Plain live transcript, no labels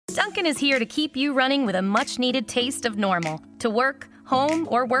Dunkin' is here to keep you running with a much-needed taste of normal. To work, home,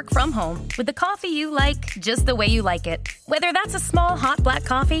 or work from home. With the coffee you like, just the way you like it. Whether that's a small hot black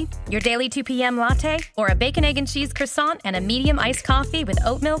coffee, your daily 2 p.m. latte, or a bacon, egg, and cheese croissant and a medium iced coffee with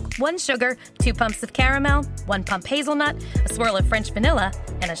oat milk, 1 sugar, 2 pumps of caramel, 1 pump hazelnut, a swirl of French vanilla,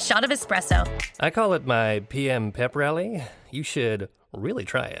 and a shot of espresso. I call it my PM pep rally. You should really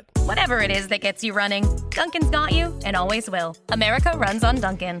try it. Whatever it is that gets you running, Dunkin's got you and always will. America runs on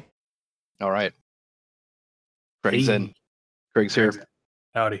Dunkin'. All right. Craig's in. Craig's here.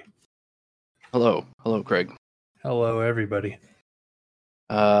 Howdy. Hello. Hello, Craig. Hello, everybody.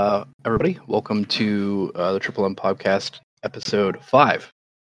 Everybody, welcome to the Triple M Podcast, episode 5.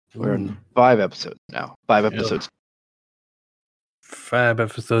 We're in 5 episodes now. 5 episodes. 5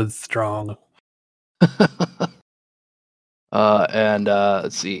 episodes strong.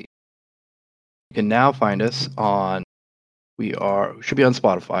 Let's see. You can now find us on, we should be on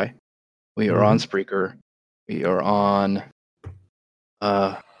Spotify. We are on Spreaker. We are on, we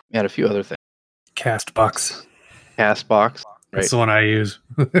had a few other things. Castbox. Right. That's the one I use.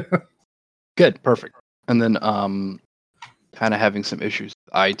 Good, perfect. And then, kind of having some issues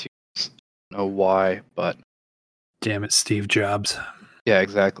with iTunes. Don't know why, but Damn it, Steve Jobs. yeah,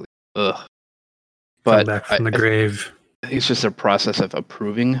 exactly. Ugh. Come But back from the grave. I think it's just a process of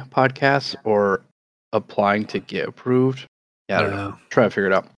approving podcasts or applying to get approved. Yeah, I don't know. Try to figure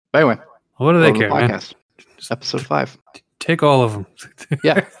it out. But anyway, What do they welcome to care, the man? podcast. Episode 5. Take all of them.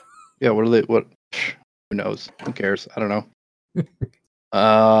 Yeah. Yeah, what are they? What? Who knows? Who cares? I don't know.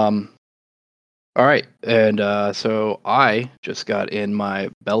 All right, and so I just got in my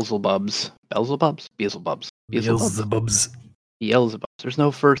Beelzebubs. Beelzebubs. There's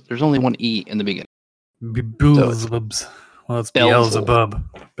no first. There's only one E in the beginning. Beelzebubs. Well, it's Beelzebub.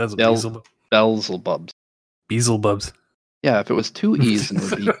 Beelzebub. Beelzebubs. Beelzebubs. Yeah, if it was 2 E's, then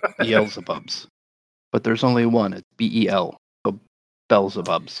it would be Beelzebubs. But there's only one. It's B-E-L. So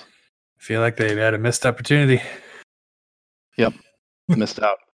Beelzebubs. I feel like they've had a missed opportunity. Yep. Missed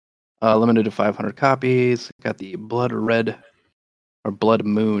out. Limited to 500 copies. Got the Blood Moon,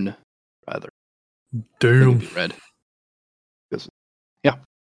 rather. Damn. Red. Yeah.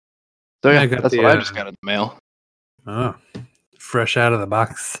 So yeah, got that's the, what I just got in the mail. Oh, fresh out of the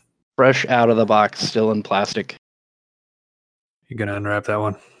box. Fresh out of the box, still in plastic. You gonna unwrap that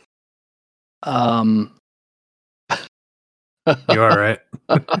one? You are right.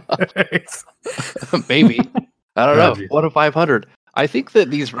 Maybe. I don't Proud of know. you. 1 of 500. I think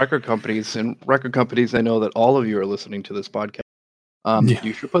that these record companies, I know that all of you are listening to this podcast. Yeah.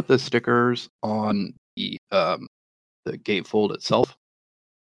 You should put the stickers on the gatefold itself,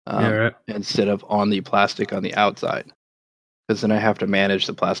 Yeah, right. instead of on the plastic on the outside, because then I have to manage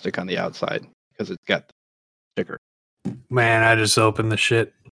the plastic on the outside because it's got the sticker. Man, I just opened the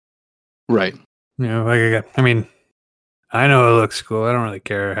shit. Right. You know, I know it looks cool. I don't really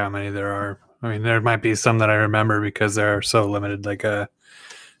care how many there are. I mean, there might be some that I remember because they're so limited. Like, I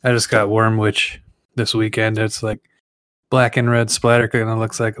just got Worm Witch this weekend. It's like black and red splatter, kind of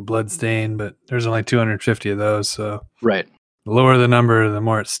looks like a blood stain, but there's only 250 of those. So Right. the lower the number, the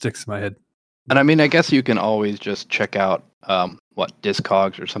more it sticks in my head. And I mean, I guess you can always just check out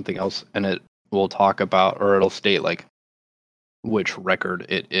Discogs or something else, and it will talk about, or it'll state like which record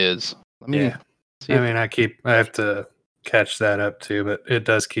it is. Let me Yeah. see. I mean, I have to catch that up too, but it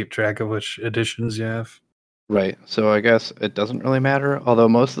does keep track of which editions you have. Right. So I guess it doesn't really matter. Although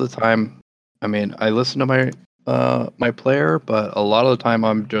most of the time, I mean, I listen to my my player, but a lot of the time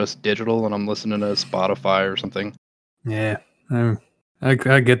I'm just digital and I'm listening to Spotify or something. Yeah.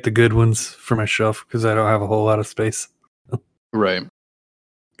 I get the good ones for my shelf because I don't have a whole lot of space. Right.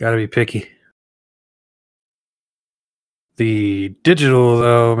 Gotta be picky. The digital,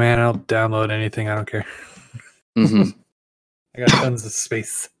 though, man, I'll download anything. I don't care. hmm I got tons of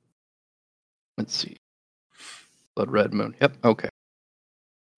space. Let's see. Blood Red Moon. Yep. Okay.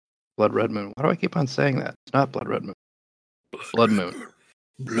 Blood Red Moon. Why do I keep on saying that? It's not Blood Red Moon. Blood Moon.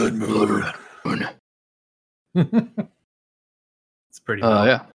 Blood Blood Red Moon. It's pretty cool.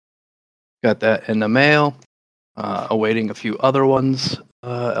 Yeah. Got that in the mail. Awaiting a few other ones,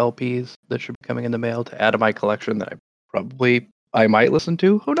 LPs that should be coming in the mail to add to my collection that I might listen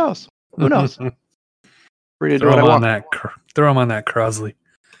to. Who knows? Who knows? Free to do Throw what I them on want. throw 'em on that Crosley.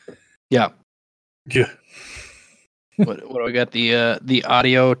 Yeah. Yeah. What do we got? The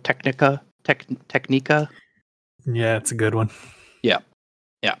Audio Technica. Yeah, it's a good one. Yeah.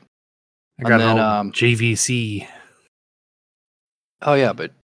 Yeah. I got And then, an old JVC. Oh yeah,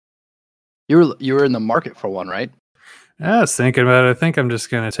 but you were in the market for one, right? I was thinking about it. I think I'm just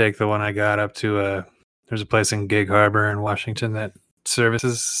gonna take the one I got up to there's a place in Gig Harbor in Washington that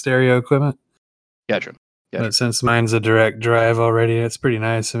services stereo equipment. Gotcha. But since mine's a direct drive already, it's pretty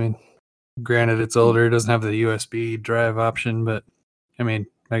nice. I mean, granted, it's older, it doesn't have the USB drive option, but I mean,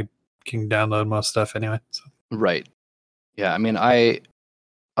 I can download most stuff anyway. So. Right. Yeah, I mean, I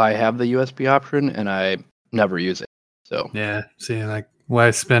have the USB option and I never use it. So Yeah, see, like,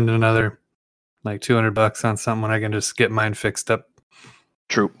 why spend another like $200 on something when I can just get mine fixed up?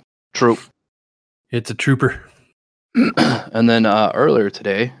 true. It's a trooper. And then earlier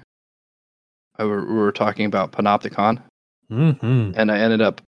today, we were talking about Panopticon, Mm-hmm. and I ended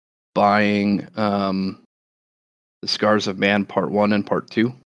up buying The Scars of Man Part 1 and Part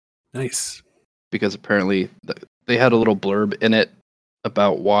 2 Nice. because apparently they had a little blurb in it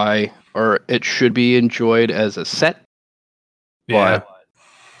about why, or it should be enjoyed as a set, Yeah. but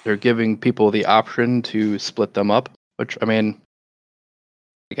they're giving people the option to split them up, which, I mean,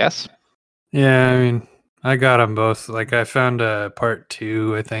 I guess. Yeah, I mean, I got them both. Like, I found part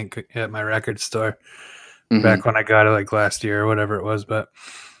 2, I think, at my record store Mhm. back when I got it, like last year or whatever it was. But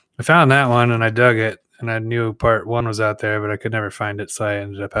I found that one and I dug it, and I knew part 1 was out there, but I could never find it, so I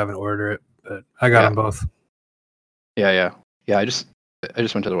ended up having to order it. But I got Yeah. them both. Yeah. I just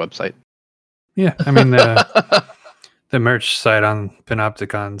went to the website. Yeah, I mean, the merch site on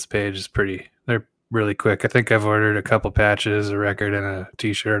Panopticon's page is they're really quick. I think I've ordered a couple patches, a record, and a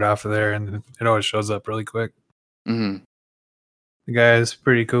t-shirt off of there, and it always shows up really quick. hmm The guy is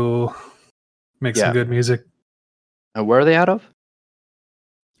pretty cool. Makes Yeah. some good music. And where are they out of?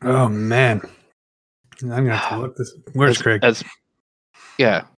 Oh man, I'm gonna have to look this. Where's Craig?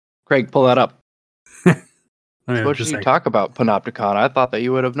 Yeah, Craig, pull that up. I mean, What just did you like- talk about Panopticon? I thought that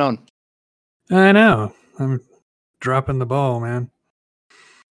you would have known. I know. I'm dropping the ball, man.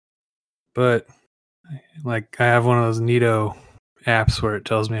 But like, I have one of those Neato apps where it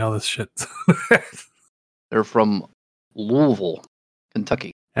tells me all this shit. They're from Louisville,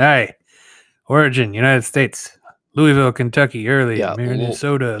 Kentucky. Hey, origin United States, Louisville, Kentucky, early Yeah,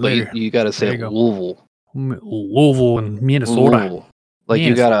 Minnesota, But later you got to say There you go. Louisville. Louisville and Minnesota. Louisville. Like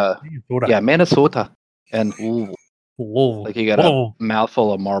you gotta, Minnesota and Louisville. Louisville. Like you got a Louisville.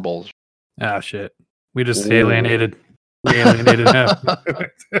 mouthful of marbles. Oh shit, we just Louisville. alienated. We alienated him.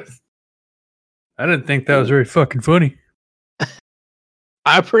 I didn't think that was very fucking funny.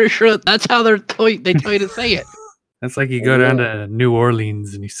 I'm pretty sure that's how they tell you to say it. That's like you go down to New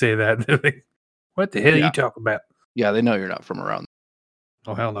Orleans and you say that. They're like, what the hell are Yeah. you talking about? Yeah, they know you're not from around.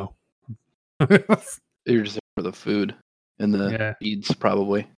 Oh, hell no. You're just there for the food and the Yeah. beads,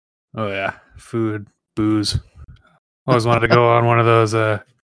 probably. Oh, yeah. Food, booze. Always wanted to go on one of those,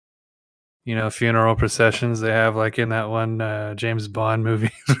 funeral processions they have, like in that one James Bond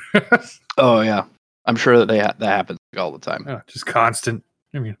movie. Oh yeah, I'm sure that that happens all the time. Oh, just constant.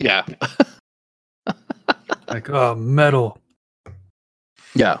 I mean, Yeah, like, oh, metal.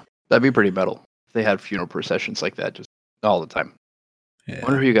 yeah, that'd be pretty metal. If they had funeral processions like that just all the time. I Yeah.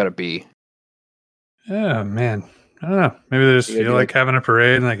 wonder who you got to be. Oh, man. I don't know. Maybe they just You gotta feel be like having a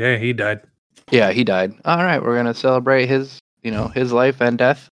parade and like, hey, he died. Yeah, he died. All right, we're gonna celebrate his life and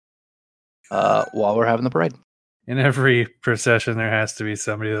death while we're having the parade. In every procession, there has to be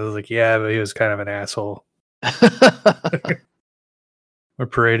somebody that was like, yeah, but he was kind of an asshole. We're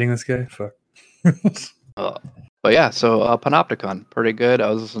parading this guy? Fuck. But yeah, so Panopticon, pretty good. I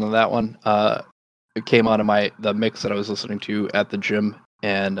was listening to that one. It came out of the mix that I was listening to at the gym,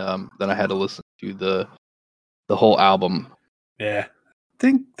 and then I had to listen to the whole album. Yeah. I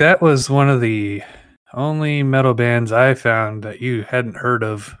think that was one of the only metal bands I found that you hadn't heard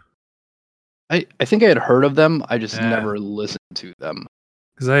of. I think I had heard of them. I just Yeah. never listened to them.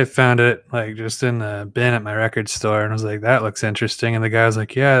 Because I found it like just in the bin at my record store and was like, that looks interesting. And the guy was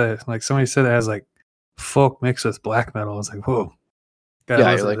like, yeah, like somebody said it has like folk mixed with black metal. I was like, whoa. Gotta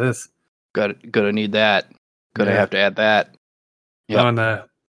Yeah, listen you're to this. Gonna need that. Gonna Yeah. have to add that. Oh, and the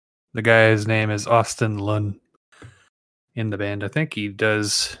guy's name is Austin Lund in the band. I think he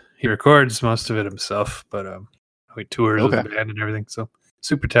records most of it himself, but he tours with Okay. the band and everything. So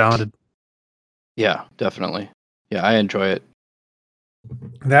super talented. Yeah, definitely. Yeah, I enjoy it.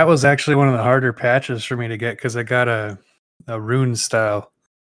 That was actually one of the harder patches for me to get because I got a rune style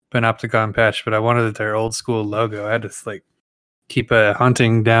Panopticon patch, but I wanted their old school logo. I had to like keep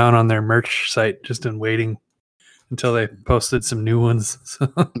hunting down on their merch site just in waiting until they posted some new ones.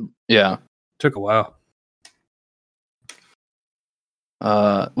 So Yeah. took a while.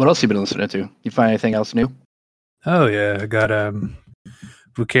 What else you been listening to? You find anything else new? Oh yeah, I got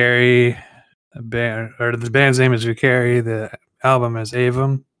Vukari, the band's name is Vukari. The album is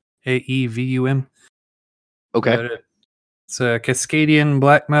Avum, Aevum. Okay. It's a Cascadian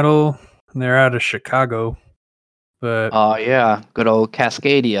black metal. And they're out of Chicago. But Yeah, good old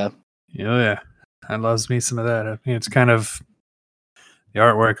Cascadia. yeah, I loves me some of that. I mean, it's kind of the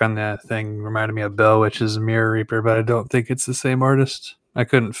artwork on that thing reminded me of Bell Witch's Mirror Reaper, but I don't think it's the same artist. I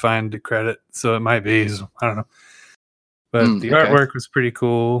couldn't find the credit, so it might be. So I don't know. But the Okay. artwork was pretty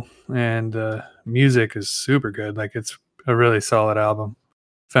cool, and music is super good. Like, it's a really solid album.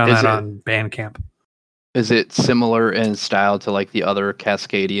 Found Is that it- on Bandcamp. Is it similar in style to like the other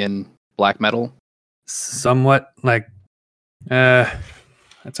Cascadian black metal? Somewhat, like,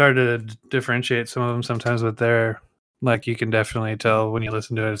 it's hard to differentiate some of them sometimes, but they're like, you can definitely tell when you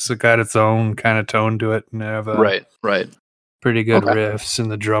listen to it. It's got its own kind of tone to it, and they have Right. pretty good Okay. riffs, and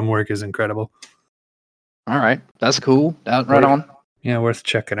the drum work is incredible. All right. That's cool. Right Right. on. Yeah, worth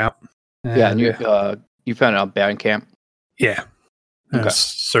checking out. Yeah, and you found it on Bandcamp. Yeah. I Okay. was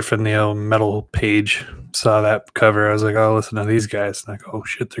surfing the old metal page, saw that cover. I was like, oh, listen to these guys. Like, oh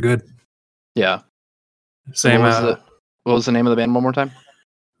shit, they're good. Yeah. Same What was the name of the band one more time?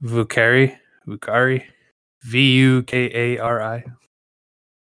 Vukari, Vukari.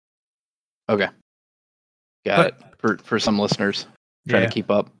 Okay. Got it. For some listeners trying Yeah. to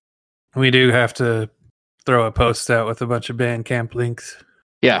keep up. We do have to throw a post out with a bunch of Bandcamp links.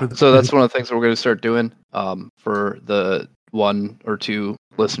 Yeah. So that's one of the things that we're going to start doing for the 1 or 2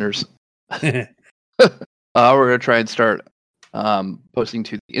 listeners. We're going to try and start posting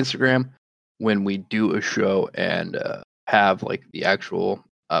to the Instagram when we do a show and have like the actual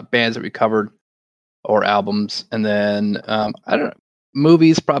bands that we covered or albums. And then I don't know,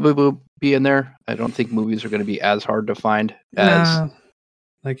 movies probably will be in there. I don't think movies are going to be as hard to find as Nah,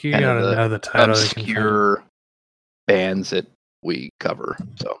 like, you kind of gotta the know the title. they can find. obscure bands that we cover.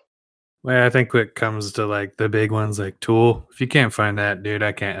 So Well, I think what comes to like the big ones, like Tool. If you can't find that, dude,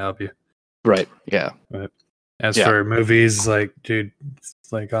 I can't help you. right. Yeah. As Yeah. for movies, like, dude, it's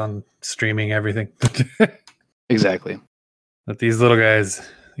like on streaming everything. Exactly. But these little guys,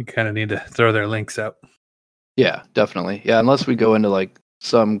 you kind of need to throw their links out. Yeah, definitely. Yeah, unless we go into like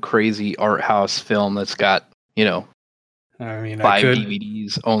some crazy art house film that's got, I mean, 5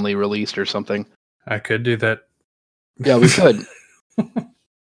 DVDs only released or something. I could do that. Yeah, we could.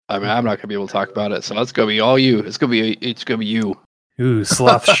 I mean, I'm not gonna be able to talk about it, so it's gonna be all you. It's gonna be you. Ooh,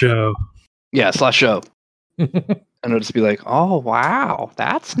 Sloth Show. Yeah, / show. And it'll just be like, oh wow,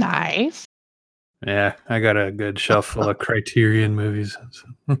 that's nice. Yeah, I got a good shelf full of Criterion movies.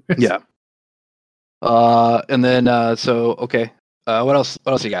 Yeah. And then so okay. What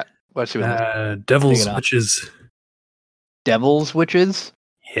else you got? What's you Devil's Hang it up. Witches. Devil's Witches?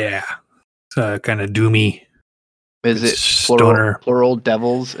 Yeah. It's kind of doomy. Is It's it stoner. plural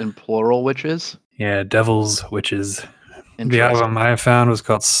devils and plural witches? Yeah, Devil's Witches. The Interesting. album I found was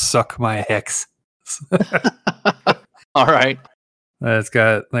called Suck My Hex. All right. It's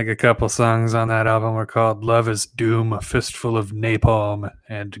got like a couple songs on that album were called Love is Doom, A Fistful of Napalm,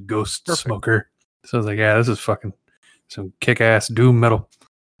 and Ghost Perfect. Smoker. So I was like, yeah, this is fucking some kick-ass doom metal.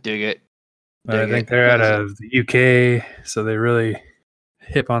 Dig it. But I Dig think it. they're out of the UK, so they really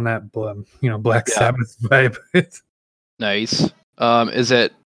hip on that, Black Yeah. Sabbath vibe. Nice. Is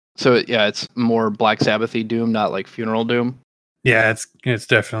it so? Yeah, it's more Black Sabbathy doom, not like funeral doom. Yeah, it's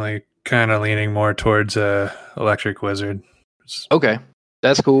definitely kind of leaning more towards Electric Wizard. Okay,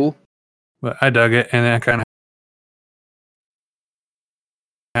 that's cool. But I dug it, and it kind of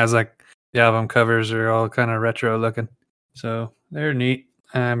has like the album covers are all kind of retro looking, so they're neat.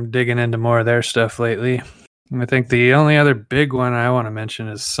 I'm digging into more of their stuff lately. And I think the only other big one I want to mention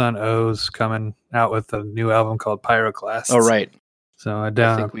is Sun O's coming out with a new album called Pyroclast. Oh right, So I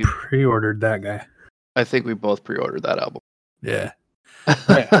think we- pre-ordered that guy. I think we both pre-ordered that album. Yeah,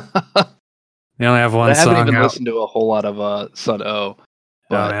 I they only have one haven't song even out. listened to a whole lot of Sun O.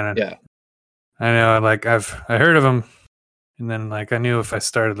 But, man, yeah, I know. Like I heard of him, and then like I knew if I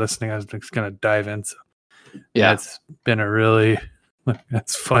started listening, I was just gonna dive in. So yeah. it's been a really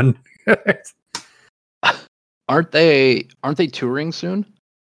that's fun. Aren't they touring soon?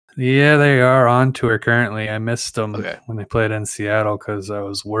 Yeah, they are on tour currently. I missed them Okay. when they played in Seattle because I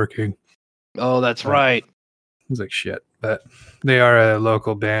was working. Oh, that's Right. right. I was like, shit. But they are a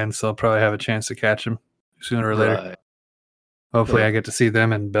local band, so I'll probably have a chance to catch them sooner or later. Right. Hopefully, Yeah. I get to see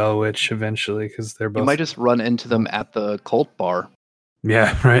them in Bell Witch eventually because they're You both. might just run into them at the Cult Bar.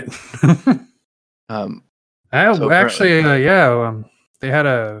 Yeah, right. So Actually, they had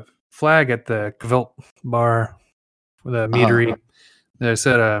a flag at the Gvilt bar, the meadery. They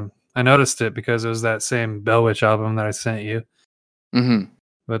said, I noticed it because it was that same Bell Witch album that I sent you. hmm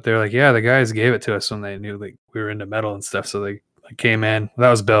But they're like, yeah, the guys gave it to us when they knew like we were into metal and stuff. So they came in. That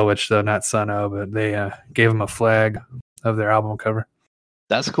was Bell Witch though, not Sun O, but they gave them a flag of their album cover.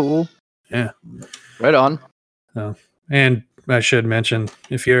 That's cool. Yeah. Right on. And I should mention,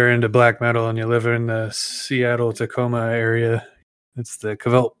 if you're into black metal and you live in the Seattle Tacoma area, it's the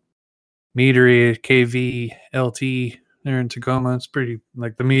Cavelt Meadery KVLT there in Tacoma. It's pretty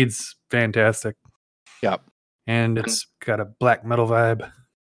like the mead's fantastic. Yep. And it's got a black metal vibe.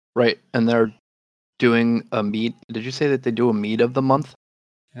 Right. And they're doing a mead. Did you say that they do a mead of the month?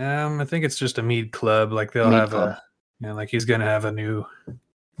 I think it's just a mead club. Like they'll Mead have club. like he's gonna have a new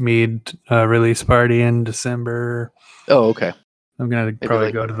mead release party in December. Oh, okay. I'm gonna Maybe probably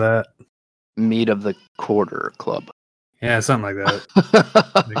like- go to that. Mead of the quarter club. Yeah, something like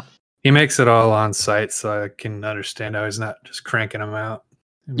that. He makes it all on site, so I can understand how he's not just cranking them out.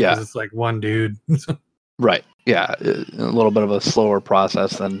 Yeah. Because it's like one dude. Right. Yeah. A little bit of a slower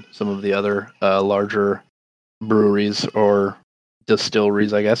process than some of the other larger breweries or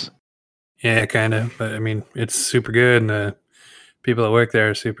distilleries, I guess. Yeah, kind of. But I mean, it's super good, and the people that work there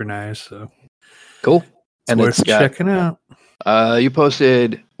are super nice. So Cool. it's And worth it's got, checking out. you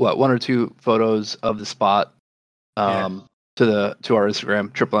posted one or two photos of the spot to our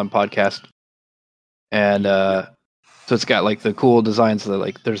Instagram, Triple M Podcast. And so it's got like the cool designs that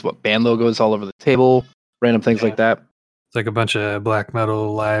like there's band logos all over the table, random things like that. It's like a bunch of black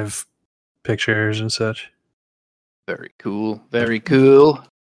metal live pictures and such. Very cool. Very cool.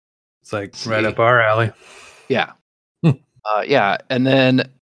 It's like See. right up our alley. Yeah. Hmm. Yeah. And then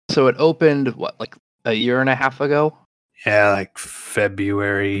so it opened like a year and a half ago? Yeah, like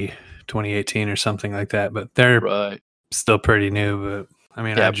February 2018 or something like that. But they're Right. still pretty new. But I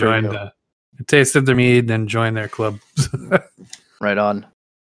mean, Yeah, I pretty joined new. I tasted their mead, then joined their club. Right on. So,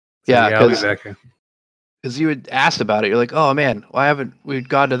 Yeah, I'll be because back here. you had asked about it. You're like, oh man, why haven't we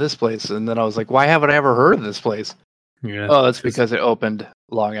gone to this place? And then I was like, why haven't I ever heard of this place? Yeah. Oh, it's because it opened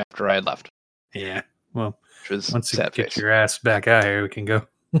long after I had left, Yeah. Well, which was once you sad get face. your ass back out here, we can go.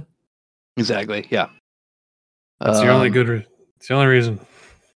 Exactly. Yeah. That's the only Um, good. It's the only reason.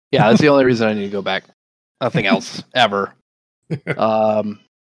 Yeah, that's the only reason I need to go back. Nothing else ever.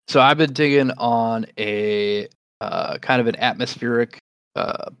 So I've been digging on a kind of an atmospheric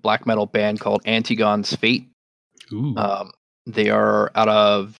black metal band called Antigon's Fate. Ooh. They are out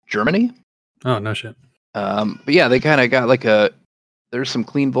of Germany. Oh no shit. But yeah, they kind of got there's some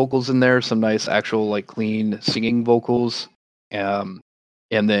clean vocals in there, some nice actual like clean singing vocals, and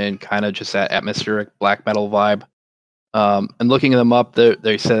then kind of just that atmospheric black metal vibe. And looking them up,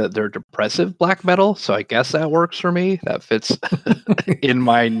 they said that they're depressive black metal, so I guess that works for me. That fits in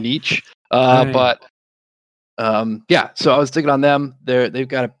my niche. Right. But yeah, so I was digging on them. They've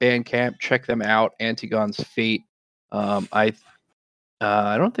got a Bandcamp. Check them out. Antigon's Fate. I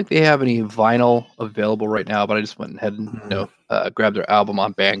don't think they have any vinyl available right now, but I just went ahead and grabbed their album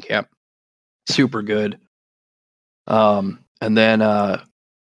on Bandcamp. Super good. And then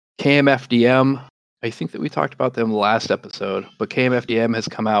KMFDM. I think that we talked about them last episode, but KMFDM has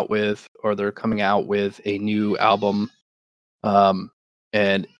come out with, or they're coming out with a new album.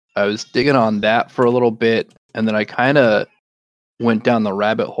 And I was digging on that for a little bit, and then I kind of went down the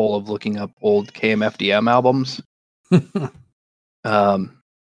rabbit hole of looking up old KMFDM albums.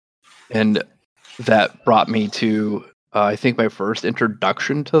 And that brought me to, I think my first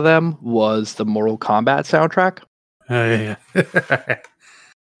introduction to them was the Mortal Kombat soundtrack. Oh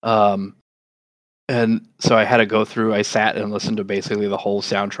yeah. And so I had to go through, I sat and listened to basically the whole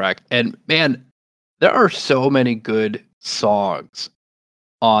soundtrack. And man, there are so many good songs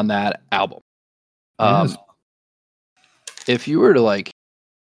on that album. Yes. If you were to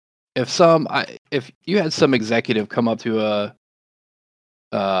if you had some executive come up to a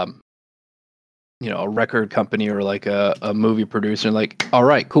record company or like a movie producer and like, all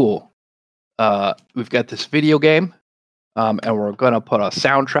right, cool. We've got this video game, and we're going to put a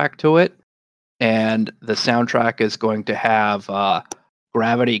soundtrack to it. And the soundtrack is going to have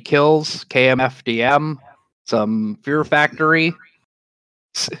Gravity Kills, KMFDM, some Fear Factory,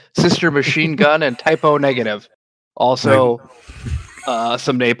 Sister Machine Gun, and Typo Negative. Also,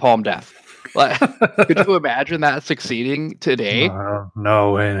 some Napalm Death. Could you imagine that succeeding today?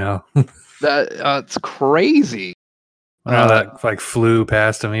 No way, no. It's crazy. That like flew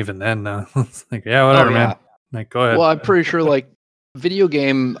past him even then. It's like, yeah, whatever, man. Like, go ahead. Well, I'm pretty sure like video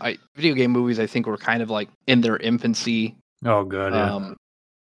game movies, I think, were kind of like in their infancy. Oh, good.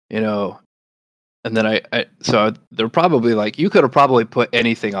 Yeah. And then so they're probably like, you could have probably put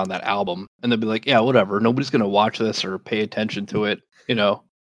anything on that album, and they'd be like, yeah, whatever. Nobody's gonna watch this or pay attention to it.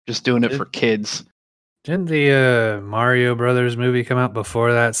 Just doing it for kids. Didn't the Mario Brothers movie come out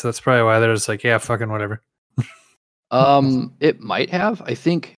before that? So that's probably why they're just like, yeah, fucking whatever. It might have. I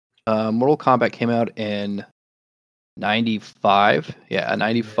think Mortal Kombat came out in 95. Yeah,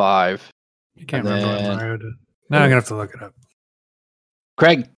 95. You can't And remember when then- Mario did. Now I'm gonna have to look it up.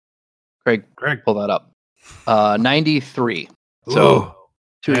 Craig, Greg. pull that up. 93. So So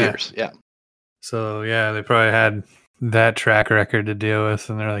 2 yeah. years. Yeah. So yeah, they probably had that track record to deal with,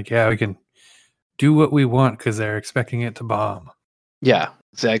 and they're like, yeah, we can do what we want because they're expecting it to bomb. Yeah,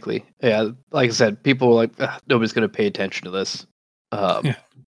 exactly. Yeah, like I said, people were like, "Ugh, nobody's going to pay attention to this. Yeah.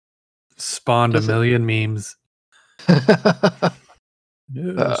 Spawned a Does it- million memes.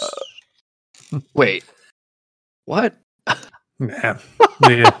 Yes. Wait, what? Yeah.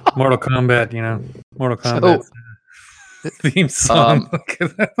 The Mortal Kombat, Mortal Kombat theme song. Look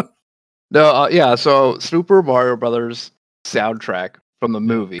at that. No, yeah. So Super Mario Brothers soundtrack from the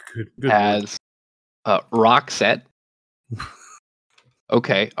movie Good lord. has Roxette.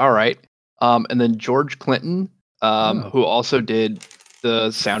 Okay, all right. And then George Clinton, Oh. who also did the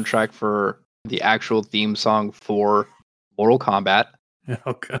soundtrack for the actual theme song for Mortal Kombat.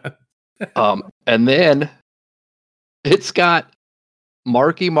 Oh god. And then it's got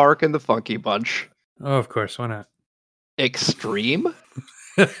Marky Mark and the Funky Bunch, Oh, of course. Why not? Extreme,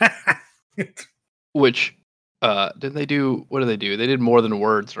 which didn't they do? What did they do? They did More Than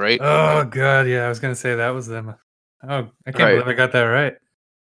Words, right? Oh god, yeah. I was gonna say that was them. Oh, I can't Right. believe I got that right.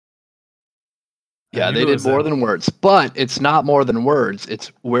 I Yeah, knew they it did was More them. Than Words, but it's not More Than Words. It's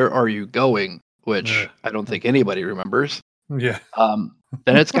Where Are You Going, which Ugh. I don't think anybody remembers. Yeah.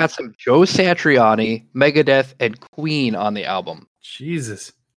 Then it's got some Joe Satriani, Megadeth, and Queen on the album.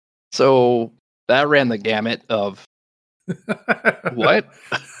 Jesus. So that ran the gamut of what?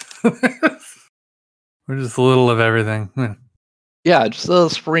 We're just a little of everything. Hmm. Yeah, just a little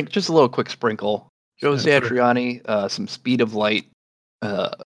just a little quick sprinkle. Joe Yeah, sure. Satriani, some Speed of Light,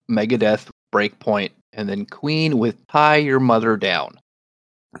 Megadeth, Breakpoint, and then Queen with Tie Your Mother Down.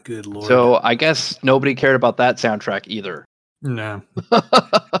 Good lord. So I guess nobody cared about that soundtrack either. no.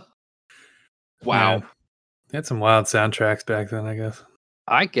 Wow. Yeah. They had some wild soundtracks back then, I guess.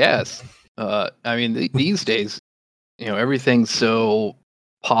 I guess. I mean, these days, everything's so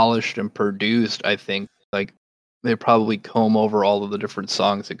polished and produced. I think like they probably comb over all of the different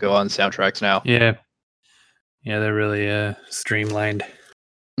songs that go on soundtracks now. Yeah. Yeah, they're really streamlined.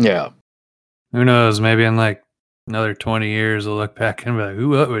 Yeah. Who knows? Maybe in like another 20 years, we'll look back and be like,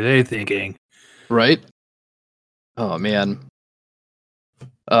 what were they thinking? Right. Oh man.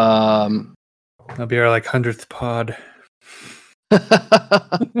 That'll be our like 100th pod.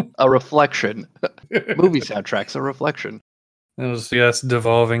 A reflection. Movie soundtracks, a reflection. It'll just be us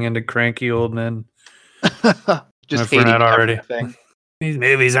devolving into cranky old men. Just If we're not already. everything. These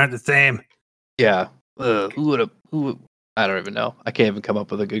movies aren't the same. Yeah. Who? I don't even know. I can't even come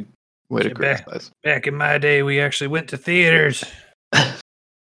up with a good way to Get back. criticize. Back in my day, we actually went to theaters.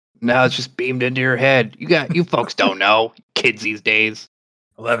 Now it's just beamed into your head. You folks don't know. Kids these days.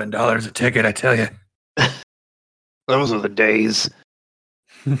 $11 a ticket, I tell you. Those are the days.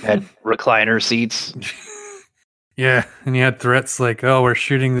 Had recliner seats. Yeah, and you had threats like, "Oh, we're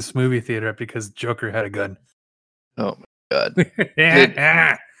shooting this movie theater up because Joker had a gun." Oh my god.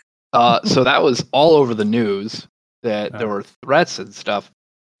 Yeah. So that was all over the news that there were threats and stuff.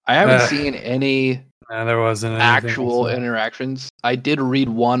 I haven't seen any No, there wasn't anything actual else. interactions. I did read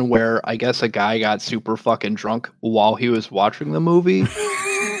one where I guess a guy got super fucking drunk while he was watching the movie.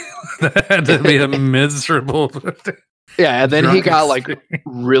 That had to be a miserable. Yeah, and then he drunk got like experience.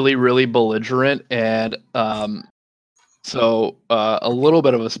 really, really belligerent, and so a little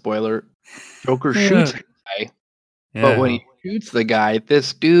bit of a spoiler: Joker shoots the guy, but when he shoots the guy,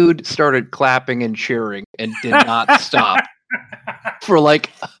 this dude started clapping and cheering and did not stop for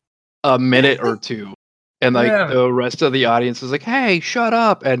like a minute or two, and like Yeah. the rest of the audience was like, "Hey, shut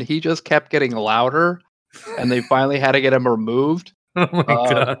up!" And he just kept getting louder, and they finally had to get him removed. Oh my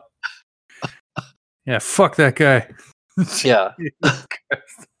god. Yeah, fuck that guy. Yeah.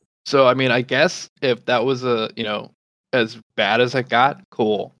 So I mean, I guess if that was as bad as it got,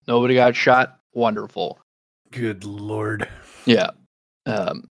 cool. Nobody got shot. Wonderful. Good lord. Yeah.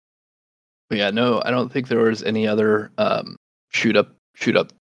 But yeah, no, I don't think there was any other shoot up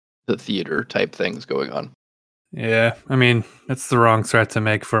the theater type things going on. Yeah, I mean, it's the wrong threat to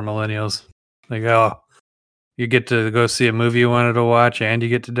make for millennials. Like, oh, you get to go see a movie you wanted to watch and you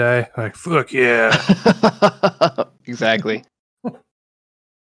get to die? Like, fuck yeah. Exactly.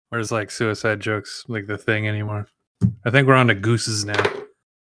 Whereas, like, suicide jokes, like, the thing anymore. I think we're on to gooses now.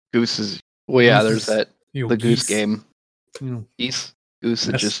 Gooses. Well, yeah, there's Gooses. that You the goose geese. game. You know, Goose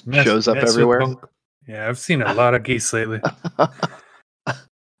that mess- just mess- shows up mess with everywhere. punk. Yeah, I've seen a lot of geese lately.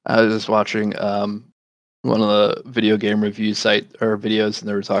 I was just watching one of the video game review site or videos, and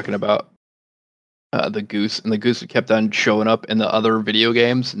they were talking about the goose, and the goose kept on showing up in the other video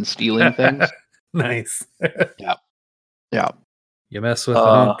games and stealing things. Nice. Yeah. You mess with the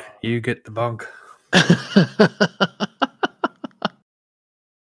hunk, you get the bunk.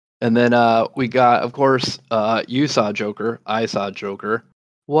 And then we got, of course, you saw Joker. I saw Joker.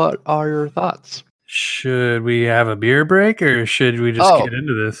 What are your thoughts? Should we have a beer break or should we just get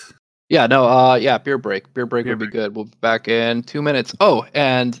into this? Yeah, no, beer break. Beer break Beer would be break. good. We'll be back in 2 minutes. Oh,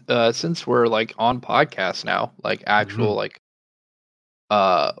 and since we're like on podcast now, like actual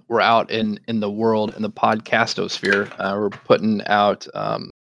we're out in the world in the podcastosphere. We're putting out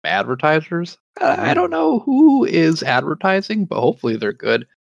advertisers. I don't know who is advertising, but hopefully they're good.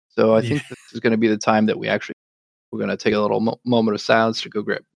 So I think this is going to be the time that we're going to take a little moment of silence to go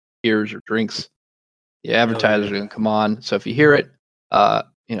grab beers or drinks. The advertisers are going to come on. So if you hear it,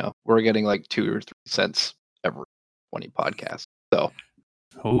 we're getting like 2 or 3 cents every 20 podcasts. So,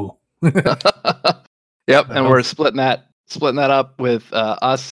 yep, and we're splitting that up with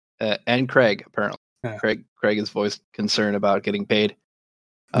us and Craig. Apparently, yeah. Craig has voiced concern about getting paid.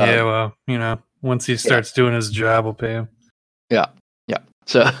 Well, once he starts doing his job, we'll pay him. Yeah.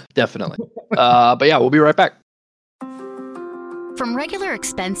 So definitely. But yeah, we'll be right back. From regular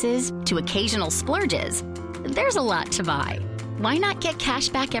expenses to occasional splurges, there's a lot to buy. Why not get cash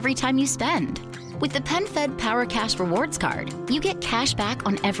back every time you spend? With the PenFed Power Cash Rewards Card, you get cash back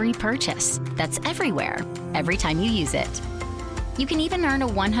on every purchase. That's everywhere, every time you use it. You can even earn a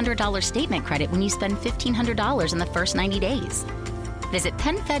 $100 statement credit when you spend $1,500 in the first 90 days. Visit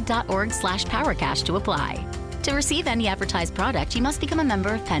PenFed.org/PowerCash to apply. To receive any advertised product, you must become a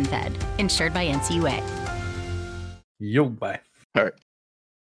member of PenFed, insured by NCUA. Yo, bye. All right.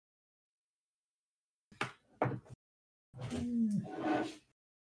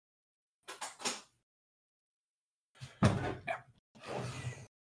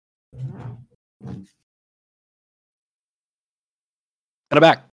 And I'm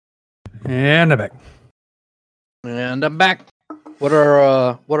back. And I'm back. And I'm back. What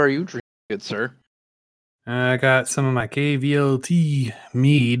are you drinking, good sir? I got some of my KVLT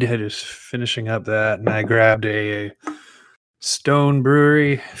mead. I just finishing up that, and I grabbed a Stone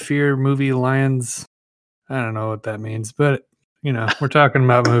Brewery Fear Movie Lions. I don't know what that means, but we're talking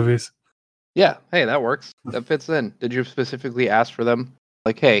about movies. Yeah, hey, that works. That fits in. Did you specifically ask for them?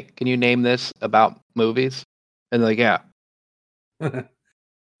 Like, hey, can you name this about movies? And like, yeah.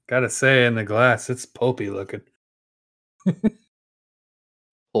 Gotta say, in the glass, it's pulpy looking.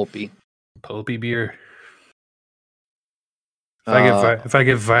 Pulpy beer. If I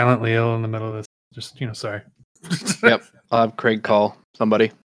get violently ill in the middle of this, just sorry. Yep, I'll have Craig call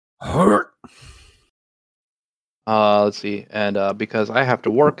somebody. Let's see, and because I have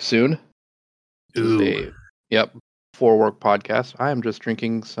to work soon. Yep, for work podcast. I am just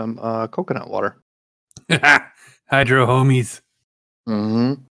drinking some coconut water. Hydro homies.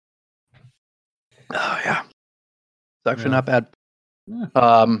 Mm-hmm. Oh yeah, it's actually not bad. Yeah.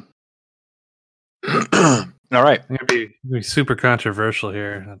 All right. I'm gonna be super controversial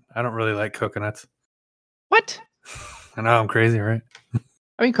here. I don't really like coconuts. What? I know I'm crazy, right?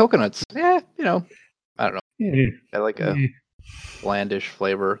 I mean, coconuts. Yeah, I don't know. Yeah. I like a blandish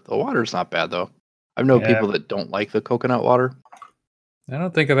flavor. The water's not bad though. I've known people that don't like the coconut water. I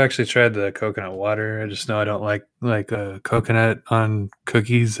don't think I've actually tried the coconut water. I just know I don't like coconut on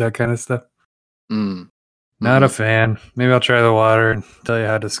cookies, that kind of stuff. Not a fan. Maybe I'll try the water and tell you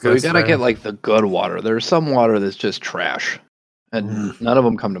how disgusting. You gotta get like the good water. There's some water that's just trash, and none of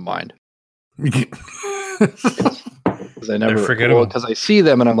them come to mind. Because I never forget them. Because I see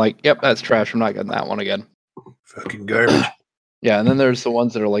them and I'm like, yep, that's trash. I'm not getting that one again. Fucking garbage. Yeah, and then there's the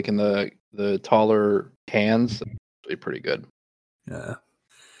ones that are like in the taller cans. They're pretty good. Yeah.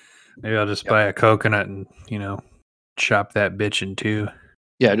 Maybe I'll just buy a coconut and chop that bitch in two.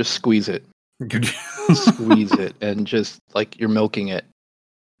 Yeah, just squeeze it. Squeeze it and just like you're milking it.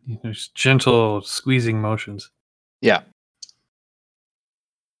 There's gentle squeezing motions. Yeah.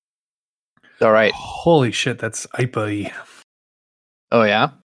 All right. Holy shit, that's IPA-y. Oh yeah?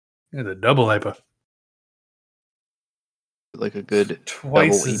 It's a double IPA. Like a good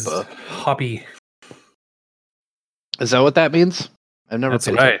twice double as IPA. Hoppy. Is that what that means? I've never. That's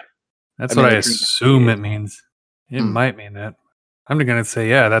what I assume it means. It might mean that. I'm gonna say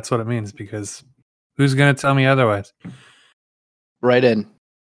that's what it means because who's gonna tell me otherwise? Right in.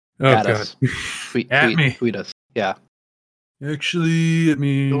 Oh, at God. us. Tweet us. Yeah. Actually, at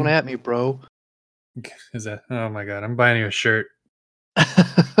me. Don't at me, bro. Is that? Oh my God! I'm buying you a shirt. All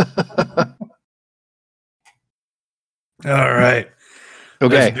right.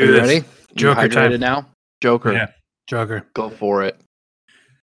 Okay. Are you ready? Joker time now. Joker. Yeah. Joker. Go for it.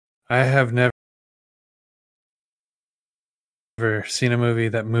 I have never seen a movie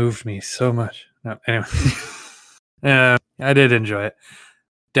that moved me so much. No, anyway. I did enjoy it.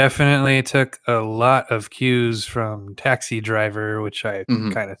 Definitely took a lot of cues from Taxi Driver, which I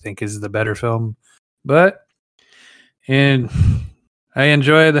Mhm. kind of think is the better film. But and I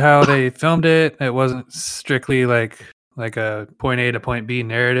enjoyed how they filmed it. It wasn't strictly like a point A to point B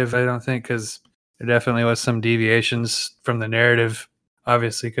narrative, I don't think, because there definitely was some deviations from the narrative,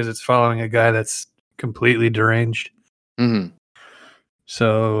 obviously, because it's following a guy that's completely deranged. Mhm.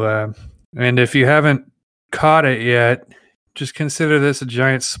 So, and if you haven't caught it yet, just consider this a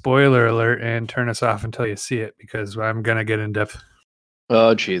giant spoiler alert and turn us off until you see it, because I'm going to get in depth.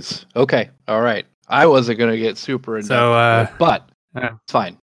 Oh, jeez. Okay. All right. I wasn't gonna get super in So, depth, but uh, it's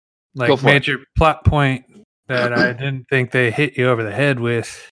fine. Go like for it. major plot point that I didn't think they hit you over the head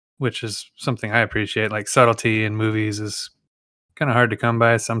with, which is something I appreciate. Like subtlety in movies is kind of hard to come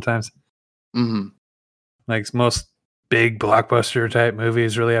by sometimes. Hmm. Like most big blockbuster type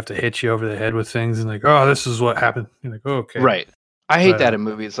movies really have to hit you over the head with things and like, oh, this is what happened. You're like, oh, okay. Right. I hate But, that in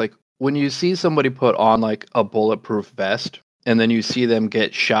movies. Like when you see somebody put on like a bulletproof vest and then you see them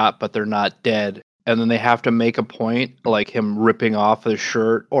get shot, but they're not dead. And then they have to make a point, like him ripping off his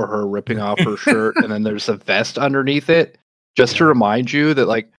shirt or her ripping off her shirt, and then there's a vest underneath it, just to Yeah. remind you that,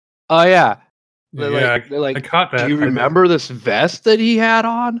 like, oh yeah, Yeah, they're like, I caught that. do you remember this vest that he had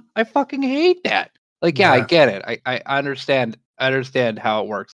on? I fucking hate that. Like, yeah, I Yeah. get it. I understand. I understand how it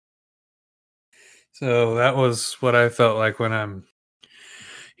works. So that was what I felt like when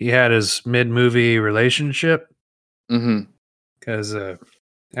he had his mid-movie relationship, Mm-hmm. because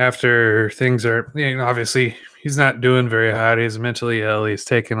after things are, obviously he's not doing very hot. He's mentally ill. He's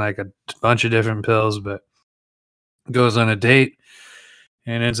taking like a bunch of different pills, but goes on a date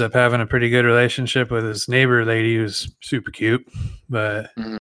and ends up having a pretty good relationship with his neighbor lady who's super cute. But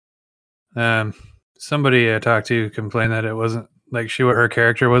Mhm. somebody I talked to complained that it wasn't like her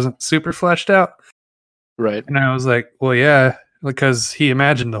character wasn't super fleshed out. Right. And I was like, well, yeah, because he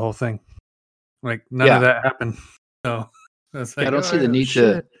imagined the whole thing. Like none Yeah. of that happened. So it's like, I don't see the oh, need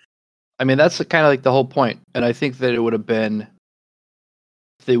shit. to. I mean, that's kind of like the whole point. And I think that it would have been,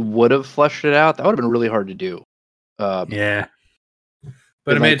 if they would have fleshed it out, that would have been really hard to do. Yeah.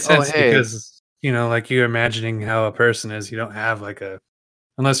 But it like, made oh, sense hey. because, like you're imagining how a person is. You don't have like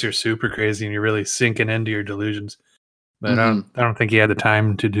unless you're super crazy and you're really sinking into your delusions. But Mhm. I don't think he had the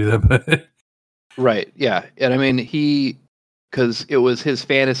time to do that. Right. Yeah. And I mean, because it was his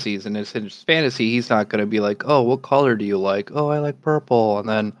fantasies, and it's his fantasy, he's not going to be like, oh, what color do you like? Oh, I like purple. And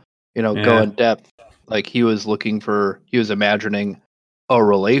then, go Yeah. in depth. Like he was imagining a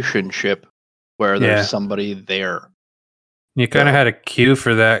relationship where there's Yeah. somebody there. You kind of So- had a cue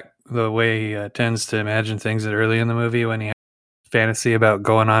for that, the way he tends to imagine things early in the movie when he had fantasy about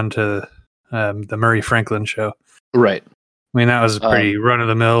going on to the Murray Franklin show. Right. I mean, that was pretty run of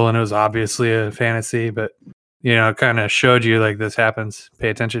the mill, and it was obviously a fantasy, but it kind of showed you like this happens. Pay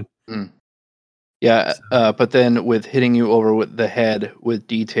attention. Yeah. But then with hitting you over with the head with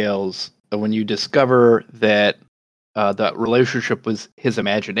details, when you discover that that relationship was his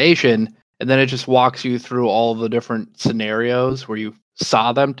imagination, and then it just walks you through all the different scenarios where you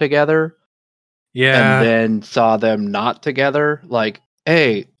saw them together Yeah. and then saw them not together. Like,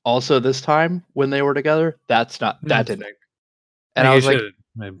 hey, also this time when they were together, that didn't. And I was like,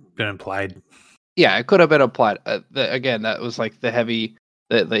 have been implied. yeah, it could have been applied. Again, that was like the heavy,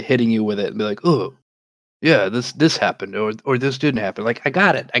 the hitting you with it and be like, oh, yeah, this happened or this didn't happen. Like, I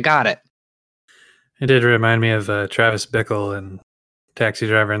got it. It did remind me of Travis Bickle and Taxi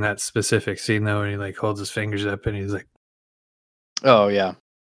Driver in that specific scene, though, when he like holds his fingers up and he's like, Oh yeah,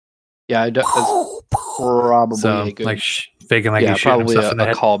 yeah. That's probably so a good, like faking like yeah, he's shooting probably himself in the a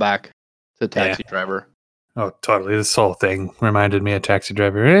head. callback to Taxi Driver. Oh, totally. This whole thing reminded me of Taxi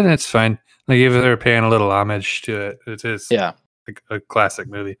Driver, and it's fine. Like if they're paying a little homage to it, it is Yeah, like a classic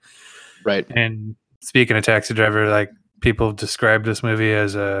movie. right. And speaking of Taxi Driver, like people describe this movie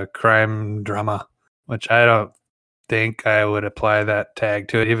as a crime drama, which I don't think I would apply that tag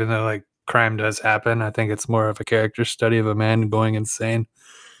to it, even though like crime does happen. I think it's more of a character study of a man going insane.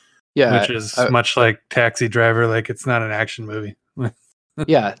 Yeah, which is much like Taxi Driver. Like it's not an action movie.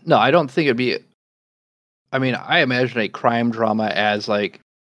 yeah. No, I don't think it'd be. I mean, I imagine a crime drama as like,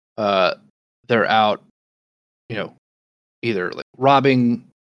 they're out, either like robbing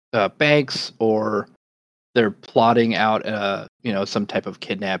banks or they're plotting out, some type of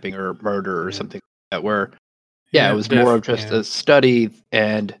kidnapping or murder or something like that. Where, it was more of just a study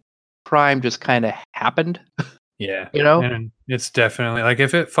and crime just kind of happened. Yeah, And it's definitely like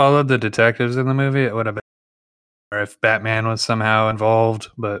if it followed the detectives in the movie, it would have been, or if Batman was somehow involved,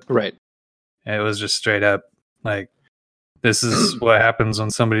 but right. it was just straight up like this is what happens when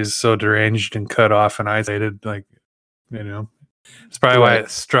somebody's so deranged and cut off and isolated. Like, it's probably why it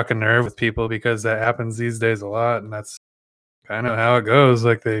struck a nerve with people, because that happens these days a lot, and that's kind of how it goes.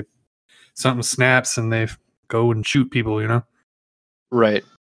 Like something snaps and they go and shoot people, Right.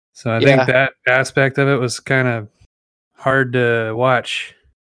 So I think that aspect of it was kind of hard to watch,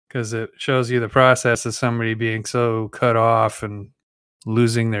 because it shows you the process of somebody being so cut off and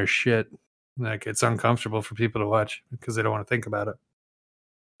losing their shit. Like, it's uncomfortable for people to watch because they don't want to think about it.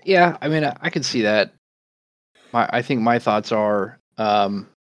 Yeah, I mean, I can see that. I think my thoughts are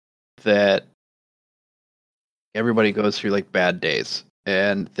that everybody goes through like bad days,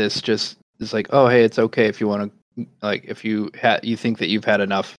 and this just is like, oh, hey, it's okay if you want to, like, if you think that you've had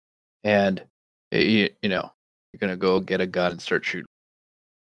enough, and you're gonna go get a gun and start shooting.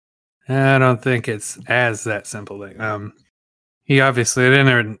 I don't think it's as that simple. Like, he obviously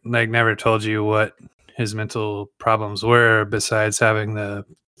never told you what his mental problems were besides having the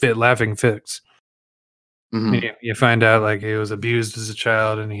laughing fits. Mm-hmm. You find out like he was abused as a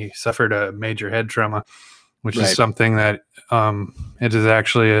child and he suffered a major head trauma, which is something that it is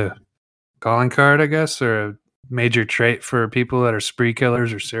actually a calling card, I guess, or a major trait for people that are spree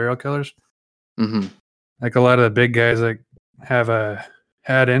killers or serial killers. Mm-hmm. Like, a lot of the big guys like have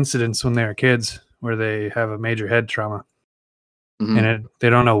had incidents when they were kids where they have a major head trauma. Mm-hmm. And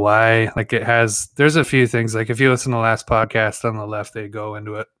they don't know why. Like, there's a few things. Like, if you listen to the last podcast on the left, they go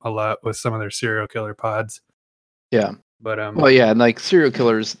into it a lot with some of their serial killer pods. Yeah. But well, yeah, and like serial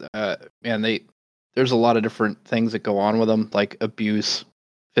killers, man, there's a lot of different things that go on with them, like abuse,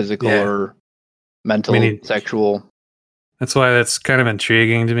 physical or mental, sexual. That's why that's kind of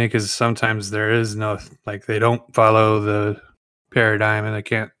intriguing to me, because sometimes there is no, like, they don't follow the paradigm, and they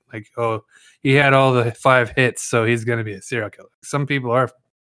can't, like, oh, he had all the 5 hits, so he's going to be a serial killer. Some people are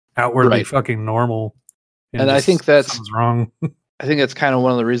outwardly fucking normal. And I think that's something's wrong. I think that's kind of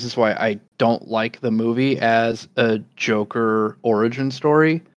one of the reasons why I don't like the movie as a Joker origin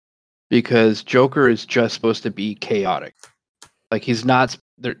story, because Joker is just supposed to be chaotic. Like, he's not,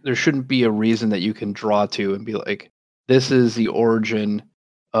 there shouldn't be a reason that you can draw to and be like, this is the origin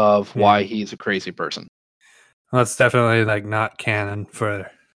of why he's a crazy person. Well, that's definitely like not canon for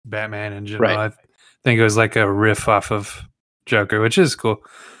Batman in general. I think it was like a riff off of Joker, which is cool.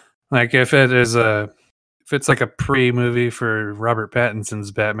 Like, if it's like a pre-movie for Robert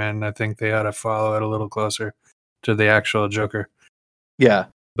Pattinson's Batman, I think they ought to follow it a little closer to the actual Joker. Yeah.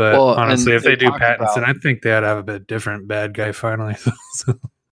 But honestly, if they do Pattinson, I think they ought to have a bit different bad guy finally. So.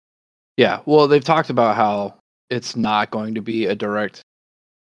 Yeah. Well, they've talked about how it's not going to be a direct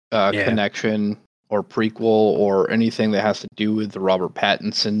connection or prequel or anything that has to do with the Robert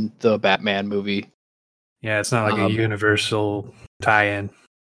Pattinson, the Batman movie. Yeah, it's not like a universal tie-in.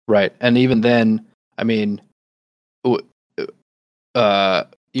 Right. And even then, I mean, you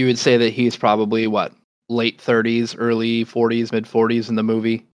would say that he's probably, late 30s, early 40s, mid 40s in the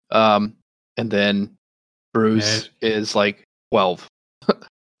movie. And then Bruce is like 12.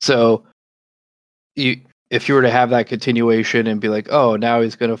 So if you were to have that continuation and be like, oh, now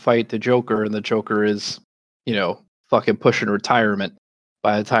he's going to fight the Joker, and the Joker is, fucking pushing retirement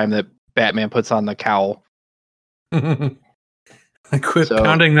by the time that Batman puts on the cowl. I quit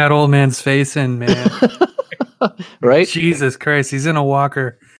pounding that old man's face in, man. Right? Jesus Christ, he's in a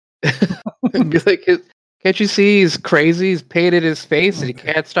walker. Be like, can't you see he's crazy? He's painted his face and he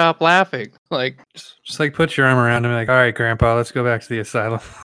can't stop laughing. Like, just like put your arm around him, like, all right, Grandpa, let's go back to the asylum.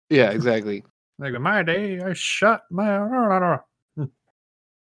 Yeah, exactly. Like, in my day, I shot my.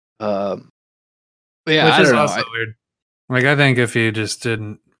 Yeah, which is also weird. Like, I think if you just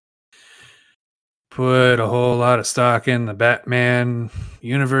didn't put a whole lot of stock in the Batman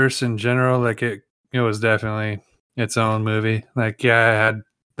universe in general, like it was definitely its own movie. Like, yeah, it had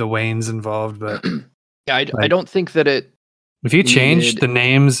the Waynes involved, but yeah, I don't think that it. If you changed the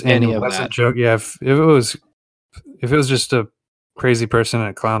names and it wasn't joke, if it was just a crazy person in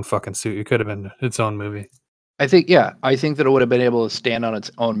a clown fucking suit, it could have been its own movie. I think that it would have been able to stand on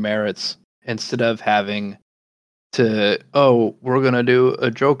its own merits instead of having to, we're gonna do a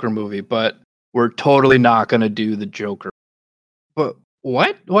Joker movie, but we're totally not gonna do the Joker. But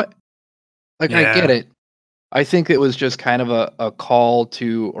what? Like, I get it. I think it was just kind of a call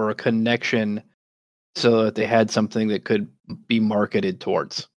to, or a connection, so that they had something that could be marketed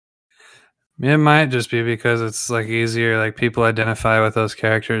towards. It might just be because it's like easier, like people identify with those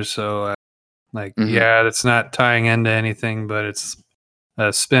characters. So it's not tying into anything, but it's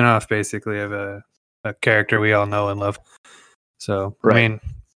a spin-off basically of a character we all know and love. So, I mean,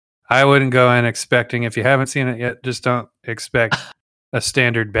 I wouldn't go in expecting, if you haven't seen it yet, just don't expect a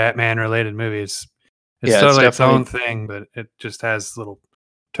standard Batman related movie. It's Yeah, it's totally its own definitely- thing, but it just has little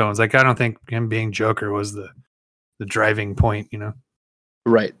tones. Like I don't think him being Joker was the driving point, you know.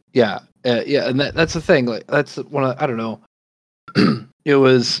 Right. Yeah. Yeah, and that's the thing. Like that's one of I don't know. It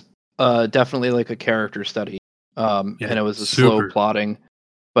was definitely like a character study. Yeah, And it was a slow super. plotting,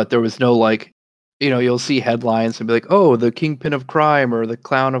 but there was no like, you'll see headlines and be like, "Oh, the kingpin of crime or the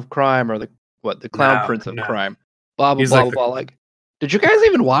clown of crime or the clown No, prince of no. crime." Blah blah He's blah like blah the- blah. Like, did you guys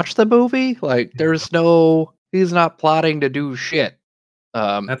even watch the movie? Like, there's no he's not plotting to do shit.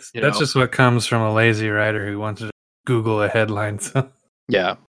 That's just what comes from a lazy writer who wants to Google a headline. So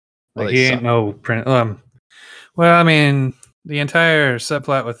yeah. Well, like, they he ain't suck. no print. Well, I mean, the entire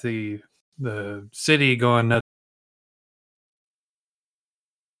subplot with the city going nuts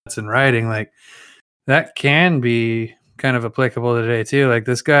and rioting, like that can be kind of applicable today too. Like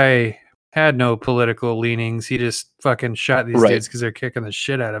this guy had no political leanings. He just fucking shot these Right. dudes because they're kicking the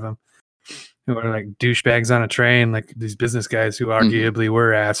shit out of him. Who are like douchebags on a train, like these business guys who arguably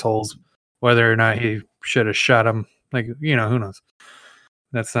were assholes. Whether or not he should have shot him, like, who knows?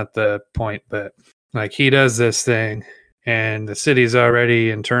 That's not the point, but like he does this thing and the city's already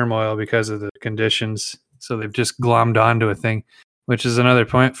in turmoil because of the conditions. So they've just glommed onto a thing, which is another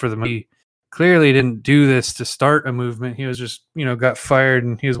point for the movie. He clearly didn't do this to start a movement. He was just, got fired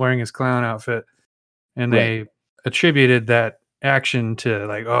and he was wearing his clown outfit. And they attributed that action to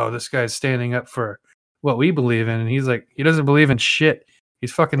like, oh, this guy's standing up for what we believe in. And he's like, he doesn't believe in shit.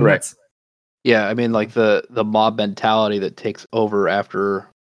 He's fucking Right. nuts. Yeah, I mean, like the mob mentality that takes over after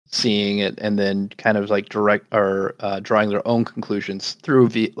seeing it, and then kind of like direct or drawing their own conclusions through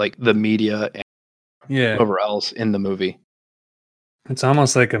the media and Yeah. whoever else in the movie. It's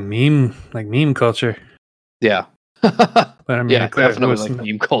almost like a meme culture. Yeah, But I mean, yeah, it clearly definitely was- like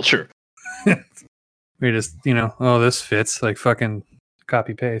meme culture. we just, oh, this fits, like fucking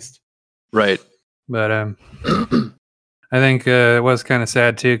copy paste. Right. But I think it was kind of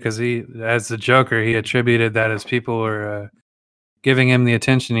sad too, because he, as the Joker, he attributed that as people were giving him the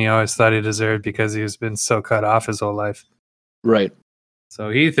attention he always thought he deserved because he has been so cut off his whole life. Right. So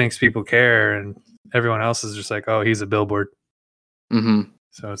he thinks people care, and everyone else is just like, oh, he's a billboard. Mm-hmm.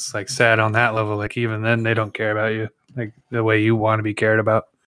 So it's like sad on that level. Like even then, they don't care about you like the way you want to be cared about.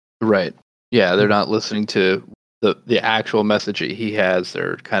 Right. Yeah, they're not listening to the actual message that he has.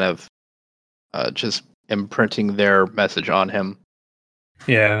 They're kind of just imprinting their message on him.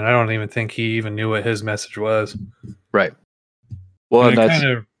 Yeah, and I don't even think he even knew what his message was. Right. Well, And and it that's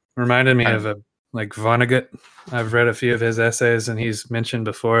kind of reminded me kind of like Vonnegut. I've read a few of his essays, and he's mentioned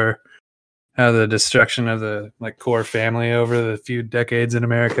before how the destruction of the like core family over the few decades in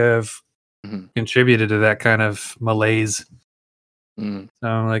America have Mhm. contributed to that kind of malaise. mm,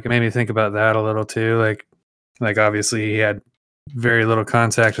 So like it made me think about that a little too. Like obviously he had very little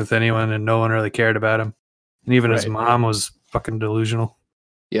contact with anyone, and no one really cared about him. And even his Right. mom was fucking delusional.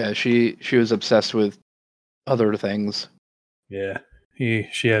 yeah, she was obsessed with other things. Yeah,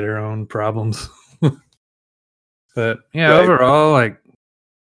 she had her own problems. But yeah, Right. overall, like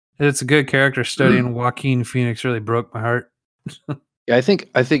it's a good character study, and Joaquin Phoenix really broke my heart. Yeah, I think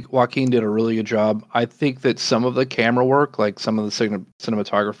Joaquin did a really good job. I think that some of the camera work, like some of the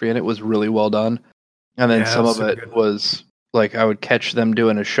cinematography in it, was really well done, and then Yeah, some it was of so it good. was like I would catch them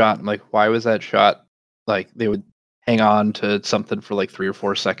doing a shot. I'm like, why was that shot? Like they would hang on to something for like 3 or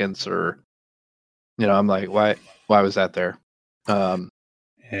 4 seconds, or I'm like, why was that there?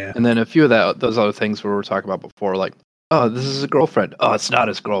 Yeah, And then a few of those other things we were talking about before, like, oh, this is a girlfriend. Oh, it's not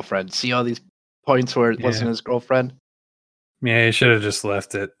his girlfriend. See all these points where it wasn't Yeah. his girlfriend? yeah, you should have just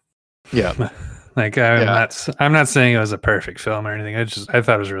left it. Yeah. Like Yeah. I'm not saying it was a perfect film or anything. I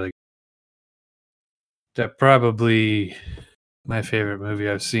thought it was really. That probably my favorite movie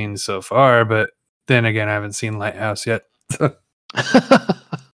I've seen so far, but then again, I haven't seen Lighthouse yet.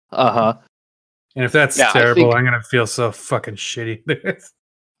 Uh-huh. And if that's Yeah, I terrible, think- I'm gonna feel so fucking shitty.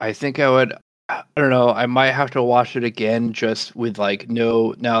 I think I would. I don't know. I might have to watch it again, just with like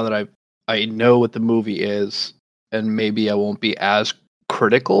now that I know what the movie is, and maybe I won't be as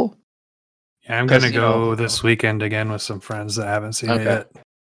critical. Yeah, I'm 'Cause, gonna you know- go this weekend again with some friends that haven't seen it Okay. yet.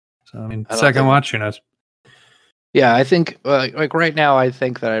 So I mean, I don't second think- watch, Yeah, I think like right now, I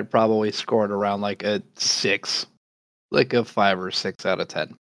think that I'd probably score it around like a 6, like a 5 or 6 out of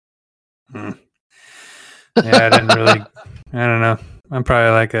 10. Yeah, I didn't really. I don't know. I'm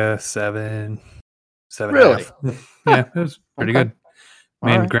probably like a 7, 7. Really? Yeah, it was pretty Okay. good. I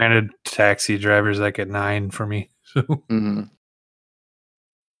mean, Alright. granted, Taxi Driver's like at 9 for me. So. Mhm.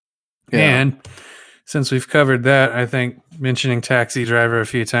 Yeah. And since we've covered that, I think mentioning Taxi Driver a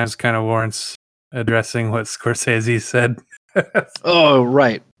few times kind of warrants addressing what Scorsese said. Oh,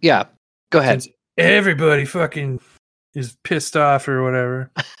 right. Yeah. Go ahead. Since everybody fucking is pissed off or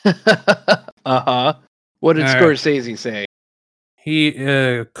whatever. What did All right. Scorsese say? He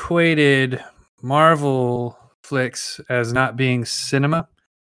equated Marvel flicks as not being cinema,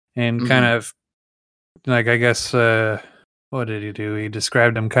 and kind of like, I guess, what did he do? He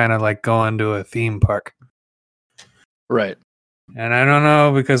described them kind of like going to a theme park. Right. And I don't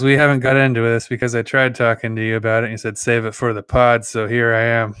know, because we haven't got into this, because I tried talking to you about it and you said save it for the pod, so here I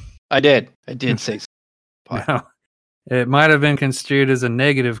am. I did say Now, it might have been construed as a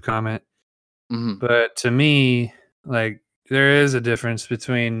negative comment, but to me, like, there is a difference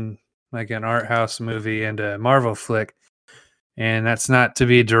between like an art house movie and a Marvel flick. And that's not to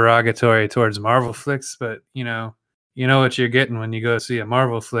be derogatory towards Marvel flicks, but you know what you're getting when you go see a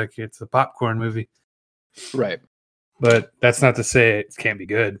Marvel flick. It's a popcorn movie. Right. But that's not to say it can't be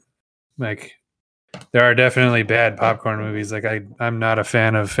good. Like, there are definitely bad popcorn movies. Like, I'm not a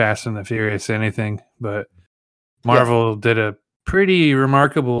fan of Fast and the Furious anything, but Marvel did a pretty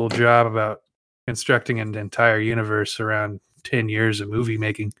remarkable job about constructing an entire universe around 10 years of movie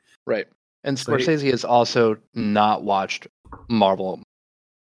making. Right. And Scorsese has also not watched Marvel.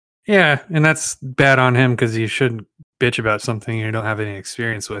 Yeah, and that's bad on him, because you shouldn't bitch about something you don't have any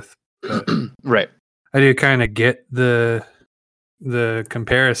experience with. But Right. I do kind of get the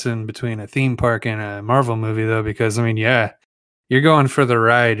comparison between a theme park and a Marvel movie, though, because I mean, yeah, you're going for the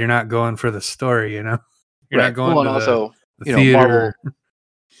ride, you're not going for the story, you know. You're not going to also, the theater.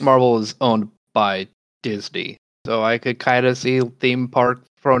 Marvel is owned by Disney, so I could kind of see theme park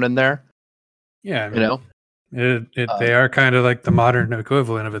thrown in there. Yeah, I mean, they are kind of like the modern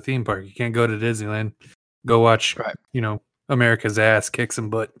equivalent of a theme park. You can't go to Disneyland, go watch, America's ass kick some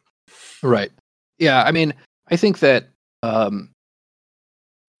butt. Right. Yeah, I mean, I think that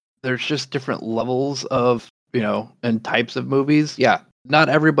there's just different levels of, and types of movies. Yeah, not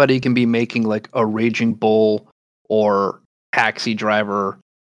everybody can be making like a Raging Bull or Taxi Driver,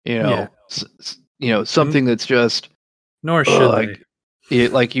 something that's just. Nor should they.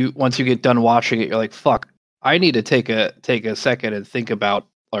 Once you get done watching it, you're like, fuck, I need to take a second and think about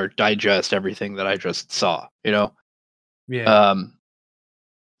or digest everything that I just saw, Yeah.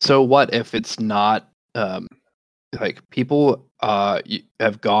 So what if it's not like people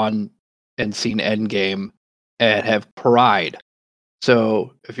have gone and seen Endgame and have cried.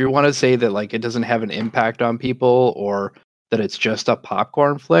 So if you want to say that like it doesn't have an impact on people, or that it's just a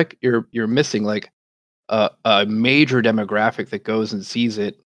popcorn flick, you're missing like a major demographic that goes and sees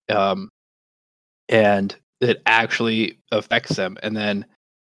it, and it actually affects them. And then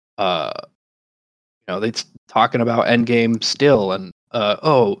they're talking about Endgame still, and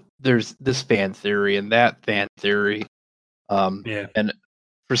there's this fan theory and that fan theory. And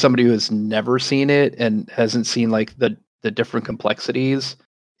for somebody who has never seen it and hasn't seen like the different complexities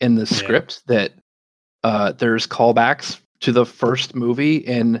in the script, that there's callbacks to the first movie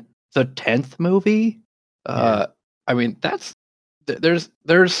in the 10th movie. I mean,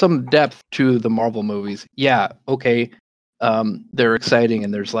 there's some depth to the Marvel movies. Yeah, okay. They're exciting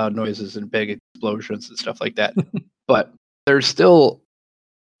and there's loud noises and big explosions and stuff like that. But there's still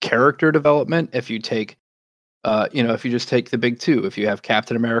character development if you take if you just take the big two. If you have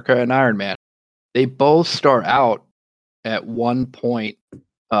Captain America and Iron Man, they both start out at one point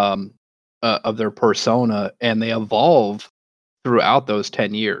of their persona, and they evolve throughout those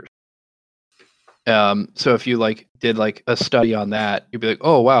 10 years. So if you like did like a study on that, you'd be like,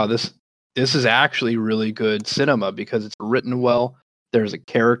 oh wow, this is actually really good cinema because it's written well. There's a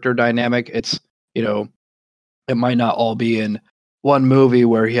character dynamic. It's, it might not all be in one movie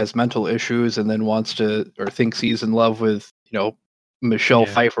where he has mental issues and then wants to, or thinks he's in love with, Michelle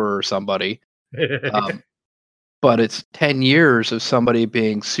Pfeiffer or somebody. But it's 10 years of somebody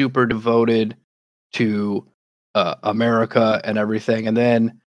being super devoted to America and everything. And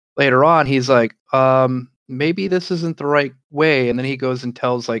then later on, he's like, maybe this isn't the right way. And then he goes and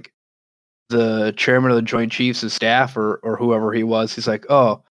tells like the chairman of the Joint Chiefs of Staff or whoever he was, he's like,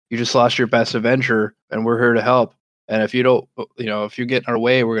 oh, you just lost your best Avenger and we're here to help. And if you don't, if you get in our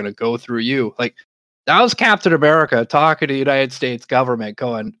way, we're going to go through you. Like, that was Captain America talking to the United States government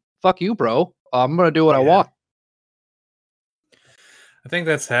going, fuck you, bro. I'm going to do what I want. I think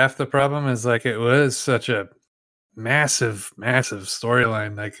that's half the problem, is like it was such a massive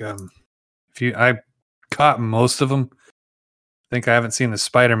storyline. Like, I caught most of them. I think I haven't seen the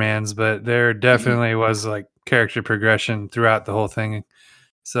Spider-Mans, but there definitely was like character progression throughout the whole thing.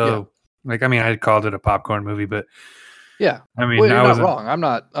 So, like, I mean, I called it a popcorn movie, but yeah, I mean, well, you're not wrong.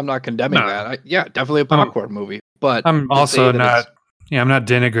 I'm not condemning that. Definitely a popcorn movie, but I'm also not. I'm not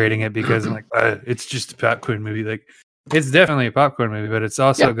denigrating it because I'm like, it's just a popcorn movie. Like, it's definitely a popcorn movie, but it's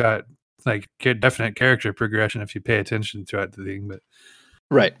also got like definite character progression if you pay attention throughout the thing. But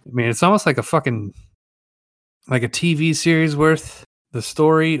Right. I mean, it's almost like a fucking like a TV series worth the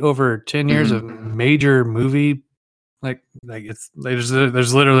story over 10 years of major movie. Like it's there's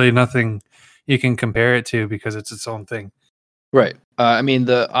literally nothing you can compare it to because it's its own thing. Right. I mean,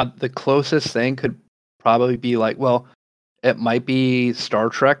 the closest thing could probably be like, well, it might be Star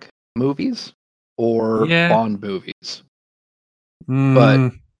Trek movies or Bond movies.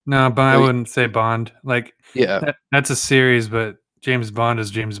 But no, I wouldn't say Bond. Like, yeah, that's a series, but James Bond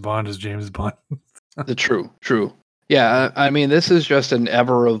is James Bond is James Bond. True. Yeah, I mean, this is just an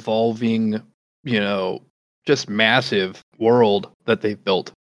ever evolving, just massive world that they've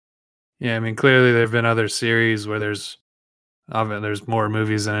built. Yeah, I mean, clearly there've been other series where there's more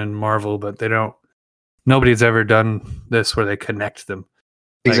movies than in Marvel, but nobody's ever done this where they connect them.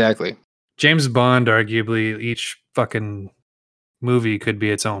 Like, exactly. James Bond, arguably, each fucking movie could be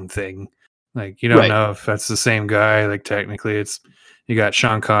its own thing. Like, you don't know if that's the same guy. Like, technically, you got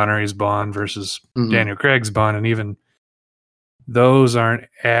Sean Connery's Bond versus Daniel Craig's Bond, and even those aren't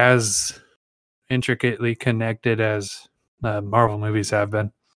as intricately connected as Marvel movies have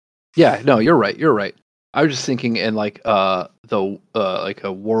been. Yeah, no, you're right. I was just thinking in like like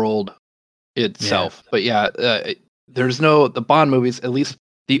a world itself. But there's the Bond movies, at least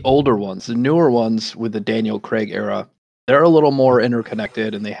the older ones, the newer ones with the Daniel Craig era, they're a little more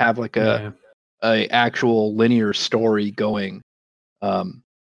interconnected and they have like a actual linear story going.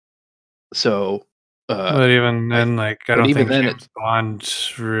 So but even then, like, I don't think James Bond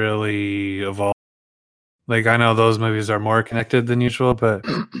really evolved. Like, I know those movies are more connected than usual, but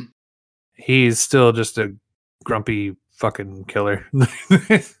he's still just a grumpy fucking killer.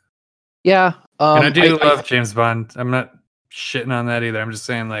 Yeah. And I do love James Bond. I'm not shitting on that either. I'm just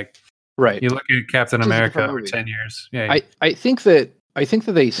saying, like, right. You look at Captain America over 10 years. Yeah. I think that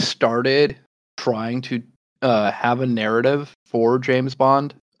they started trying to have a narrative for James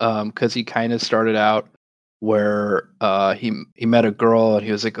Bond because he kind of started out where he met a girl and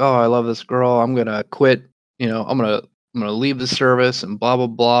he was like, oh, I love this girl. I'm gonna quit. I'm gonna leave the service and blah blah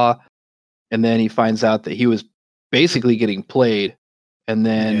blah. And then he finds out that he was basically getting played. And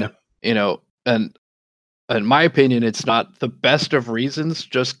then and in my opinion, it's not the best of reasons.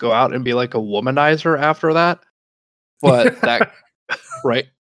 Just go out and be like a womanizer after that. But that, right?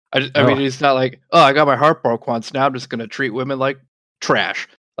 I mean, it's not like, oh, I got my heart broke once. Now I'm just going to treat women like trash.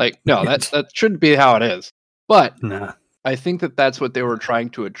 Like, no, that shouldn't be how it is. But I think that that's what they were trying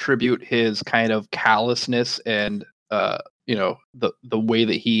to attribute his kind of callousness and, the way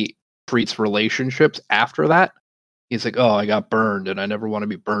that he treats relationships after that. He's like, oh, I got burned and I never want to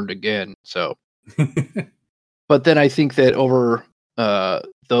be burned again. So. But then I think that over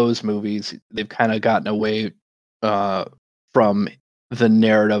those movies, they've kind of gotten away from the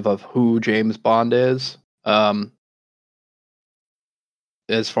narrative of who James Bond is,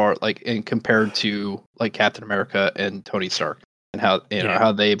 as far like in compared to like Captain America and Tony Stark, and how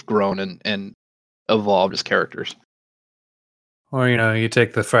how they've grown and evolved as characters. Or you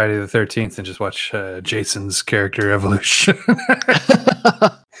take the Friday the 13th and just watch Jason's character evolution,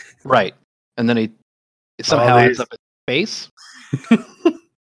 right? And then he somehow ends up in space.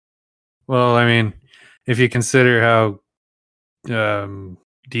 Well, I mean, if you consider how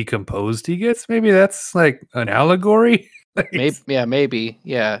decomposed he gets, maybe that's like an allegory. Maybe.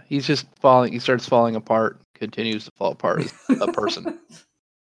 Yeah, he's just falling. He starts falling apart, continues to fall apart as a person.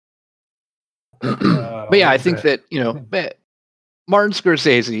 But yeah, I think that Martin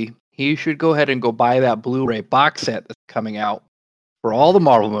Scorsese, he should go ahead and go buy that Blu-ray box set that's coming out for all the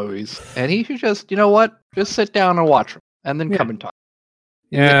Marvel movies, and he should just, just sit down and watch them, and then come and talk.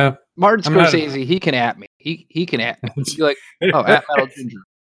 Yeah, Martin Scorsese, he can at me. He can at me. He'd be like, oh, at Metal Ginger.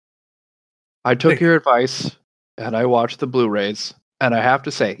 I took your advice, and I watched the Blu-rays, and I have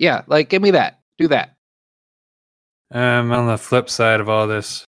to say, yeah, like, give me that. Do that. On the flip side of all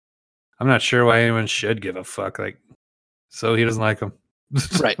this, I'm not sure why anyone should give a fuck. Like, so he doesn't like him.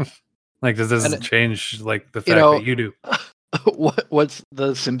 Right. Like, this doesn't change, like, the fact that you do. What's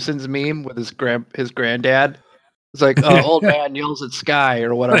the Simpsons meme with his granddad? It's like, oh, old man yells at sky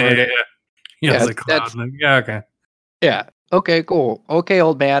or whatever. Yells at cloud. Yeah, okay. Yeah. Okay, cool. Okay,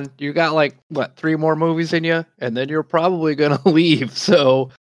 old man, you got like 3 more movies in you, and then you're probably gonna leave.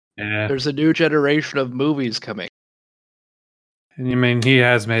 So there's a new generation of movies coming. And I mean, he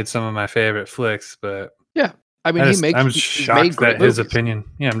has made some of my favorite flicks, but I mean, I'm shocked that his opinion.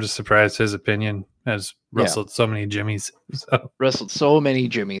 Yeah, I'm just surprised his opinion has wrestled so many jimmies. So. Wrestled so many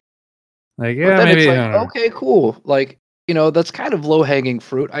jimmies. Like, maybe. It's like, okay, cool. Like, that's kind of low hanging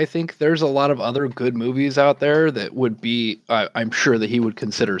fruit. I think there's a lot of other good movies out there that would be, I'm sure that he would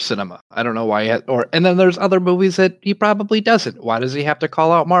consider cinema. I don't know why, and then there's other movies that he probably doesn't. Why does he have to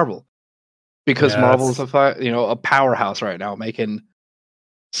call out Marvel? Because Marvel's a powerhouse right now, making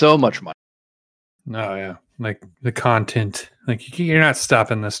so much money. Oh yeah, like the content. Like you're not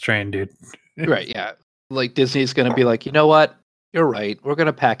stopping this train, dude. Right? Yeah. Like Disney's gonna be like, you know what? You're right. We're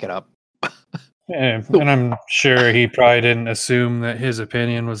gonna pack it up. Yeah, and I'm sure he probably didn't assume that his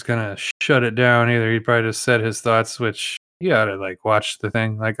opinion was gonna shut it down either. He probably just said his thoughts, which you ought to like watch the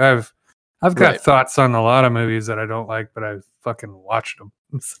thing. Like I've got thoughts on a lot of movies that I don't like, but I've fucking watched them.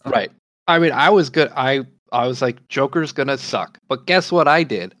 So. Right. I mean, I was good. I was like, Joker's gonna suck. But guess what I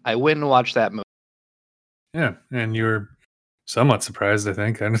did? I went and watched that movie. Yeah, and you were somewhat surprised, I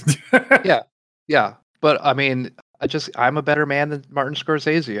think. Yeah. But I mean, I'm a better man than Martin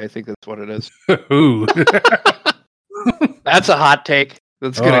Scorsese. I think that's what it is. Ooh. That's a hot take.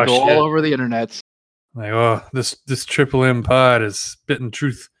 That's gonna go all over the internet. Like, oh, this Triple M pod is spitting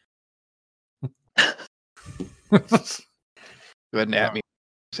truth. Go ahead and at me,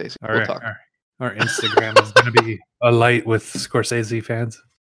 Scorsese. We'll talk. Our Instagram is going to be alight with Scorsese fans.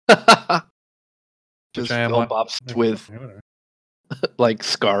 Just Bill Bops with like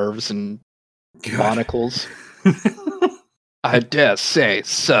scarves and monocles. I dare say,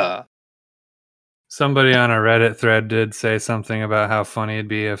 sir. Somebody on a Reddit thread did say something about how funny it'd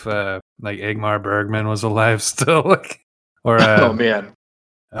be if like Ingmar Bergman was alive still. Oh man.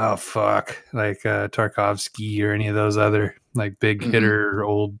 Oh fuck. Like Tarkovsky or any of those other like big hitter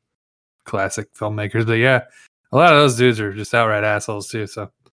old classic filmmakers. But yeah, a lot of those dudes are just outright assholes too.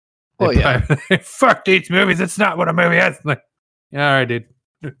 So fuck these movies. It's not what a movie is. Like, yeah, all right, dude.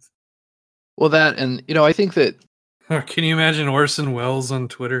 Well, that, and I think that. Can you imagine Orson Welles on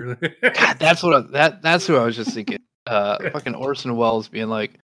Twitter? God, that's who I was just thinking. Fucking Orson Welles being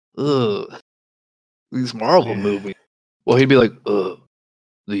like, ugh, these Marvel movies. Well, he'd be like, ugh,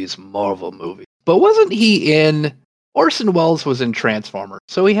 these Marvel movies. But wasn't he in? Orson Welles was in Transformers,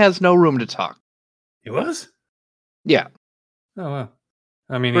 so he has no room to talk. He was? Yeah. Oh wow.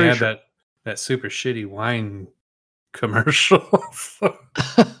 I mean, he had that super shitty wine commercial.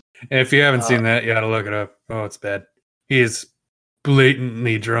 And if you haven't seen that, you gotta look it up. Oh, it's bad. He is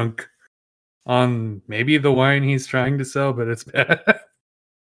blatantly drunk on maybe the wine he's trying to sell, but it's bad.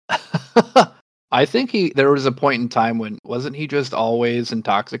 I think there was a point in time when wasn't he just always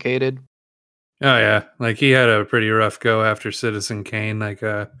intoxicated? Oh yeah, like he had a pretty rough go after Citizen Kane. Like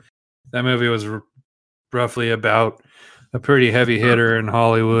that movie was roughly about a pretty heavy hitter in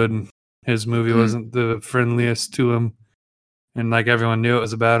Hollywood. His movie wasn't the friendliest to him, and like everyone knew it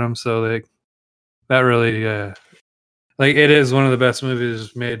was about him. So like that really, like it is one of the best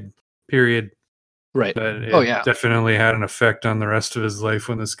movies made. Period. Right. But it definitely had an effect on the rest of his life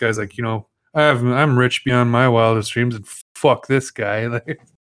when this guy's like, I'm rich beyond my wildest dreams, and fuck this guy.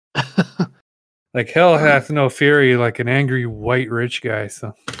 Like hell hath no fury like an angry white rich guy.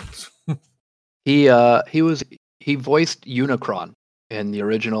 So he voiced Unicron in the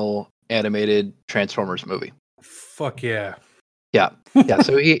original animated Transformers movie. Fuck yeah. Yeah.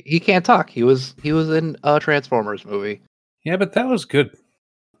 So he can't talk. He was in a Transformers movie. Yeah, but that was good.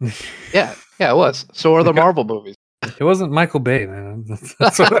 Yeah, it was. So are the Marvel movies. It wasn't Michael Bay, man.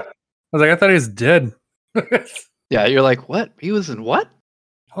 That's what I was like. I thought he was dead. Yeah, you're like, what? He was in what?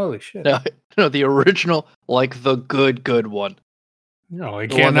 Holy shit! No, the original, like the good one. No, I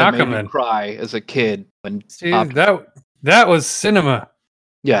can't knock him. Then cry as a kid when that was cinema.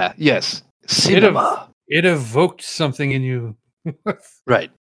 Yeah. Yes. Cinema. It evoked something in you.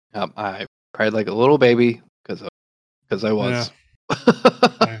 Right. I cried like a little baby because I was.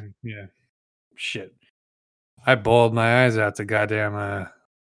 Yeah. Shit. I bawled my eyes out to goddamn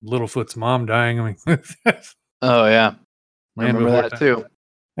Littlefoot's mom dying. I mean, oh yeah, I remember that too.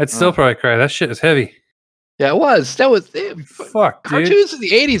 I'd still probably cry. That shit is heavy. Yeah, it was. That was fuck. Cartoons in the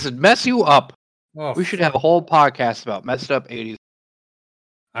 '80s would mess you up. Oh, we should have a whole podcast about messed up '80s.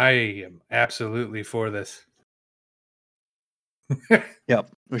 I am absolutely for this.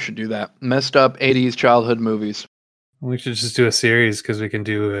 Yep, we should do that. Messed up '80s childhood movies. We should just do a series because we can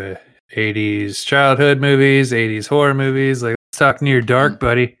do 80s childhood movies, 80s horror movies. Like, let's talk Near Dark,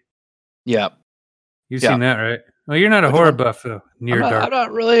 buddy. Yeah. You've seen that, right? Well, you're not a horror buff, though. Dark. I'm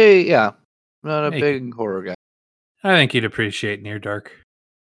not really, I'm not a big horror guy. I think you'd appreciate Near Dark.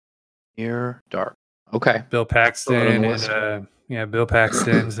 Near Dark. Okay. Bill Paxton. Bill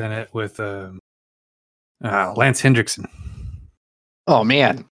Paxton's in it with Lance Hendrickson. Oh,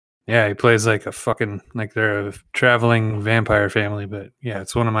 man. Yeah, he plays like a fucking, like they're a traveling vampire family, but yeah,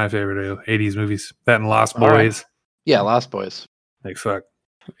 it's one of my favorite 80s movies. That and Lost Boys. Yeah, Lost Boys. Like fuck,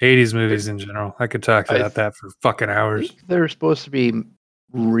 80s movies in general. I could talk about that for fucking I hours. think they're supposed to be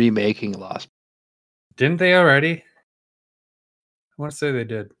remaking Lost. Didn't they already? I want to say they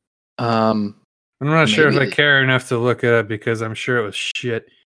did. Um, I'm not sure if maybe I they- care enough to look it up because I'm sure it was shit.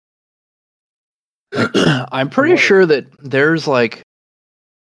 I'm pretty sure that there's like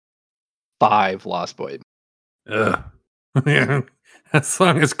 5 Lost Boys. Ugh. Yeah. As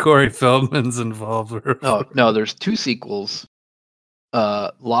long as Corey Feldman's involved. Oh no, there's 2 sequels.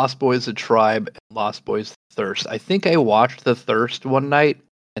 Lost Boys: The Tribe and Lost Boys: Thirst. I think I watched The Thirst one night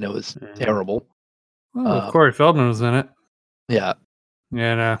and it was terrible. Well, if Corey Feldman was in it. Yeah.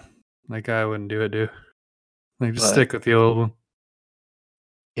 Yeah, no. Like I wouldn't do it, dude. Like just But- stick with the old one.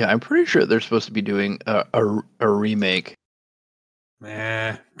 Yeah, I'm pretty sure they're supposed to be doing a remake.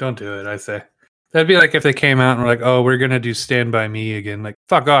 Nah, don't do it, I say. That'd be like if they came out and were like, oh, we're gonna do Stand By Me again. Like,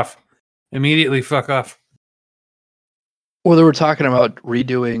 fuck off. Immediately fuck off. Well, they were talking about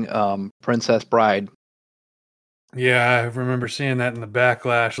redoing Princess Bride. Yeah, I remember seeing that in the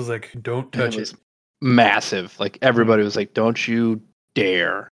backlash. I was like, don't and touch it was it. massive. Like everybody was like, "Don't you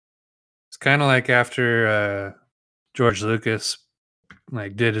dare!" It's kind of like after George Lucas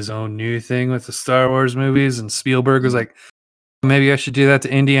like did his own new thing with the Star Wars movies, and Spielberg was like, maybe I should do that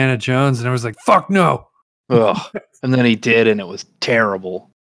to Indiana Jones, and I was like, fuck no. Ugh. And then he did, and it was terrible.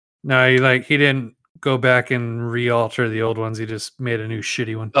 No, he didn't go back and re-alter the old ones. He just made a new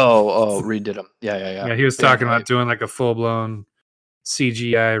shitty one. Oh, redid them. Yeah. Yeah, he was Yeah, talking right. about doing like a full-blown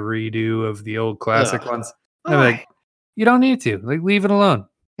CGI redo of the old classic Ugh. ones. I'm like, you don't need to. Like, leave it alone.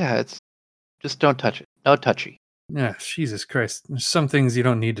 Yeah, it's just don't touch it. No touchy. Yeah, Jesus Christ. There's some things you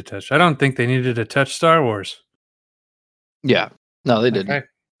don't need to touch. I don't think they needed to touch Star Wars. Yeah, no, they didn't. Okay.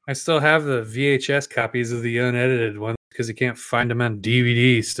 I still have the VHS copies of the unedited ones because you can't find them on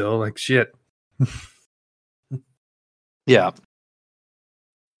DVD still. Like shit. Yeah.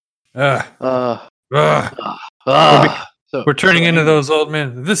 Ugh. Ugh. So, We're turning so into anyway, those old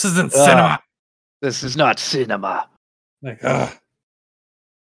men. This isn't cinema. This is not cinema. Like, ugh.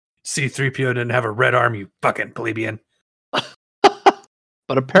 C-3PO didn't have a red arm, you fucking plebeian.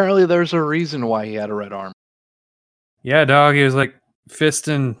 But apparently, there's a reason why he had a red arm. Yeah, dog. He was like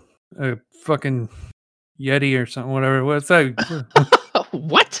fisting a fucking Yeti or something, whatever. What's that?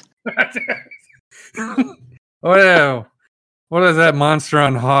 What? What is that monster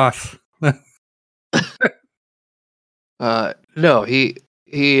on Hoth? No, he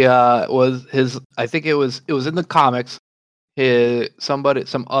was his. I think it was in the comics. Some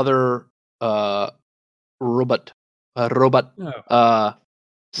other robot Oh,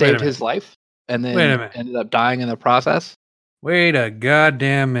 saved minute. his life and Wait a then minute. ended up dying in the process. wait a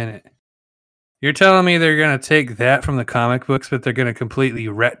goddamn minute. You're telling me they're going to take that from the comic books, but they're going to completely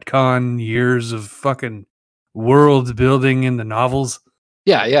retcon years of fucking world building in the novels?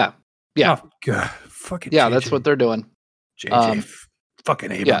 Yeah. Oh, God. Fucking Yeah, JJ. that's what they're doing. JJ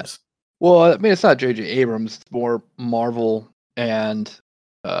fucking Abrams. Well, I mean, it's not J.J. Abrams. It's more Marvel and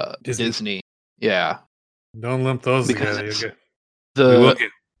Disney. Yeah. Don't lump those Because together. it's- Okay.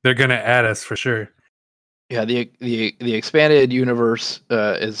 They're going to add us for sure. Yeah, the expanded universe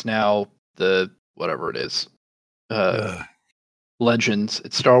is now the whatever it is. Ugh. Legends.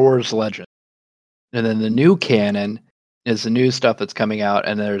 It's Star Wars Legends. And then the new canon is the new stuff that's coming out,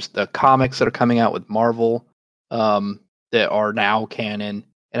 and there's the comics that are coming out with Marvel that are now canon.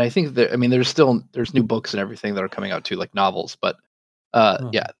 And I think there's new books and everything that are coming out too, like novels. But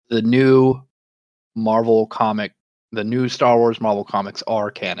yeah, the new Marvel comic, the new Star Wars Marvel comics are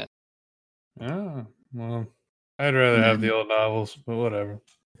canon. Oh, well, I'd rather have the old novels, but whatever.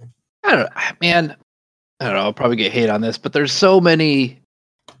 I don't know, man. I don't know. I'll probably get hate on this, but there's so many.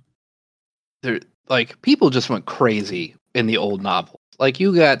 Like people just went crazy in the old novels. Like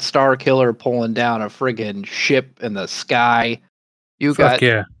you got Star Killer pulling down a friggin' ship in the sky. You Fuck got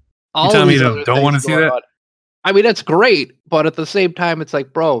yeah. all telling me these you other don't wanna things see going that? on. I mean, that's great, but at the same time, it's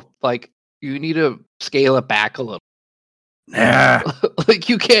like, bro, like you need to scale it back a little. Nah. Like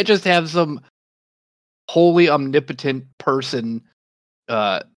you can't just have some wholly omnipotent person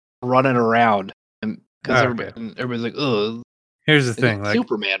running around, and because Okay. everybody's like, ugh, Here's the they thing. got Like,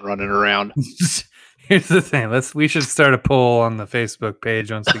 Superman running around. here's the thing. We should start a poll on the Facebook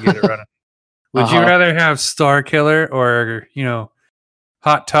page once we get it running. Would you Uh-huh. rather have Star Killer or,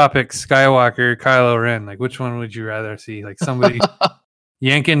 Hot Topic Skywalker Kylo Ren? Like, which one would you rather see? Like somebody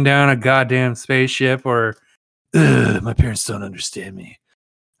yanking down a goddamn spaceship, or ugh, my parents don't understand me.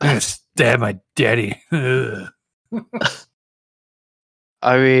 I'm gonna stab my daddy. Ugh.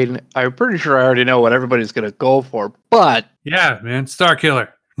 I mean, I'm pretty sure I already know what everybody's gonna go for, but Yeah, man, Star Killer.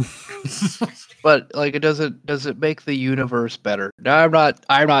 But like, does it make the universe better? Now,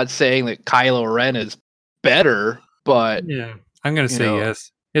 I'm not saying that Kylo Ren is better, but Yeah, I'm gonna say know.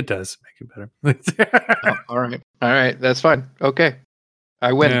 yes. It does make it better. oh, all right, that's fine. Okay,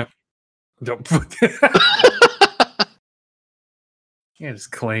 I win. Yeah. Don't can't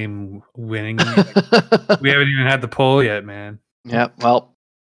just claim winning. We haven't even had the poll yet, man. Yeah, well,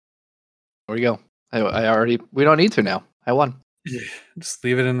 there we go. I already. We don't need to now. I won. Just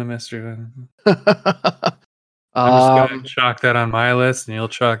leave it in the mystery. I'm I'm just gonna chalk that on my list, and you'll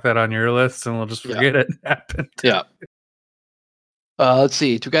chalk that on your list, and we'll just forget it happened. Yeah. Let's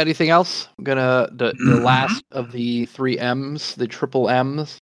see. Do we got anything else? I'm gonna the last of the 3 M's, the triple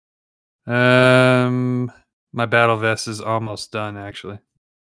M's. My battle vest is almost done, actually.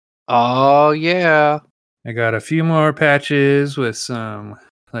 Oh yeah. I got a few more patches with some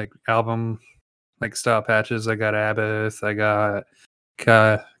like album like style patches. I got Abbott. I got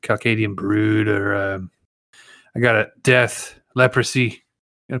Calcadian Brood, or I got a Death Leprosy.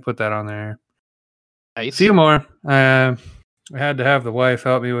 Gonna put that on there. Nice. A few more. I had to have the wife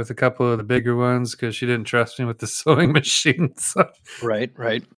help me with a couple of the bigger ones because she didn't trust me with the sewing machine. So, Right.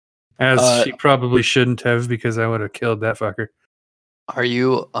 as she probably shouldn't have, because I would have killed that fucker. Are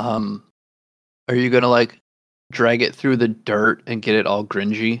you gonna like drag it through the dirt and get it all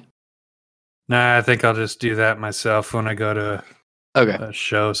gringy? Nah, I think I'll just do that myself when I go to Okay. a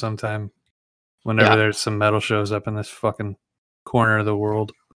show sometime. Whenever there's some metal shows up in this fucking corner of the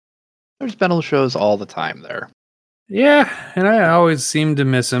world. There's metal shows all the time there. Yeah, and I always seem to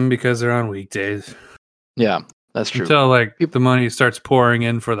miss them because they're on weekdays. Yeah, that's true. Until like the money starts pouring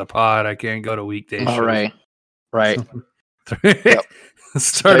in for the pod, I can't go to weekday shows. All right. Right. Yep.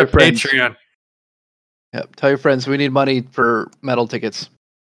 Start a Patreon. Yep. Tell your friends we need money for metal tickets.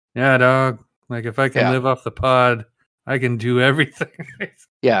 Yeah, dog. Like if I can live off the pod, I can do everything.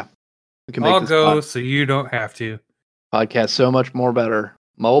 Yeah. We can make I'll this go so you don't have to. podcast so much more better.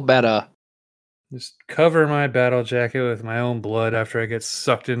 Mo better. Just cover my battle jacket with my own blood after I get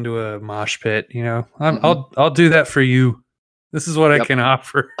sucked into a mosh pit. You know, I'll do that for you. This is what I can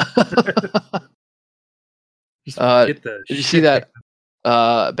offer. Did you see that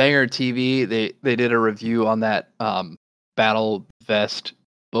Banger TV? They did a review on that battle vest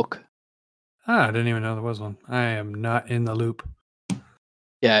book. I didn't even know there was one. I am not in the loop.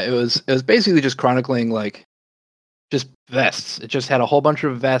 Yeah, it was basically just chronicling like just vests. It just had a whole bunch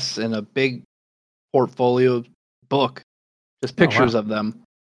of vests in a big portfolio book, just pictures of them.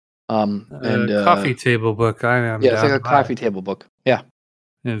 And coffee table book. I am. Yeah, it's like a coffee table book. Yeah,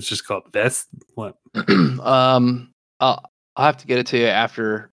 and it's just called Vest. What? I'll have to get it to you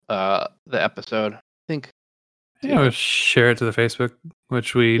after the episode. I think. Yeah, we'll share it to the Facebook,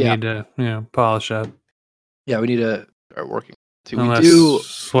 which we need to polish up. Yeah, we need to start working.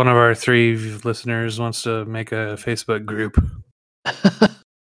 Unless one of our 3 listeners wants to make a Facebook group.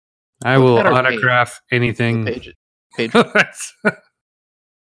 I will autograph anything. Page.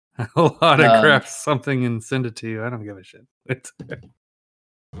 I will autograph something and send it to you. I don't give a shit.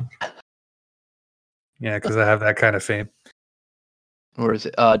 Yeah, because I have that kind of fame. Or is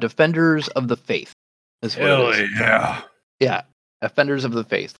it Defenders of the Faith? Hell yeah. Yeah, Defenders of the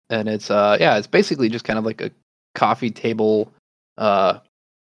Faith. And it's it's basically just kind of like a coffee table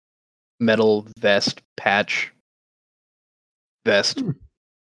metal vest patch vest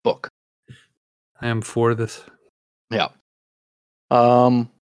book. I am for this. Yeah. But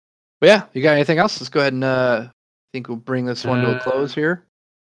yeah, you got anything else? Let's go ahead and I think we'll bring this one to a close here.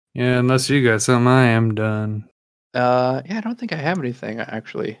 Yeah, unless you got something, I am done. Yeah, I don't think I have anything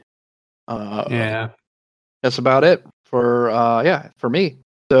actually. Yeah. That's about it for me.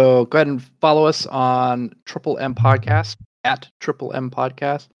 So go ahead and follow us on Triple M Podcast at Triple M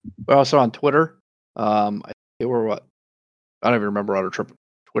Podcast. We're also on Twitter. I think we're what? I don't even remember what our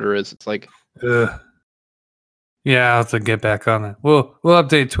Twitter is. It's like yeah, I'll have to get back on that. We'll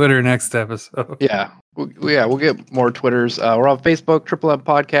update Twitter next episode. Yeah. We'll get more Twitters. We're on Facebook, Triple M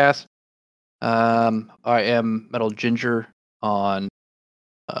Podcast. I am Metal Ginger on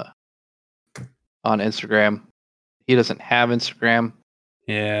Instagram. He doesn't have Instagram.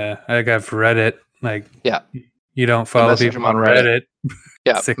 Yeah, I got Reddit. Like, yeah, you don't follow people on Reddit.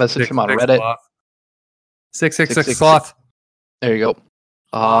 Yeah, message him on Reddit. 666 Sloth. There you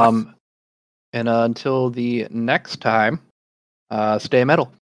go. And until the next time, stay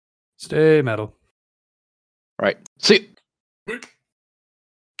metal. Stay metal. All right. See you.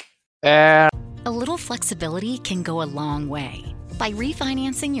 And a little flexibility can go a long way. By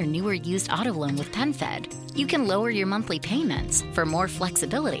refinancing your newer used auto loan with PenFed, you can lower your monthly payments for more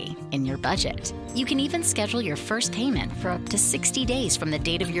flexibility in your budget. You can even schedule your first payment for up to 60 days from the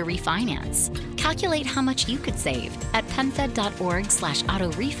date of your refinance. Calculate how much you could save at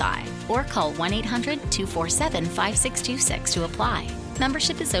penfed.org/auto-refi or call 1-800-247-5626 to apply.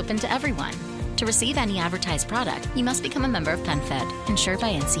 Membership is open to everyone. To receive any advertised product, you must become a member of PenFed, insured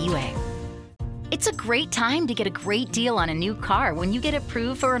by NCUA. It's a great time to get a great deal on a new car when you get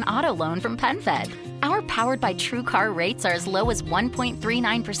approved for an auto loan from PenFed. Our Powered by True Car rates are as low as 1.39%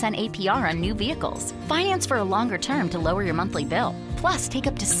 APR on new vehicles. Finance for a longer term to lower your monthly bill. Plus, take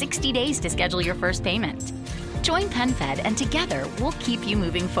up to 60 days to schedule your first payment. Join PenFed and together we'll keep you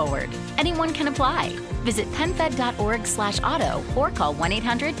moving forward. Anyone can apply. Visit penfed.org/auto or call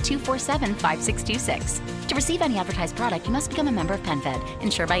 1-800-247-5626. To receive any advertised product, you must become a member of PenFed,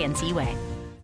 insured by NCUA.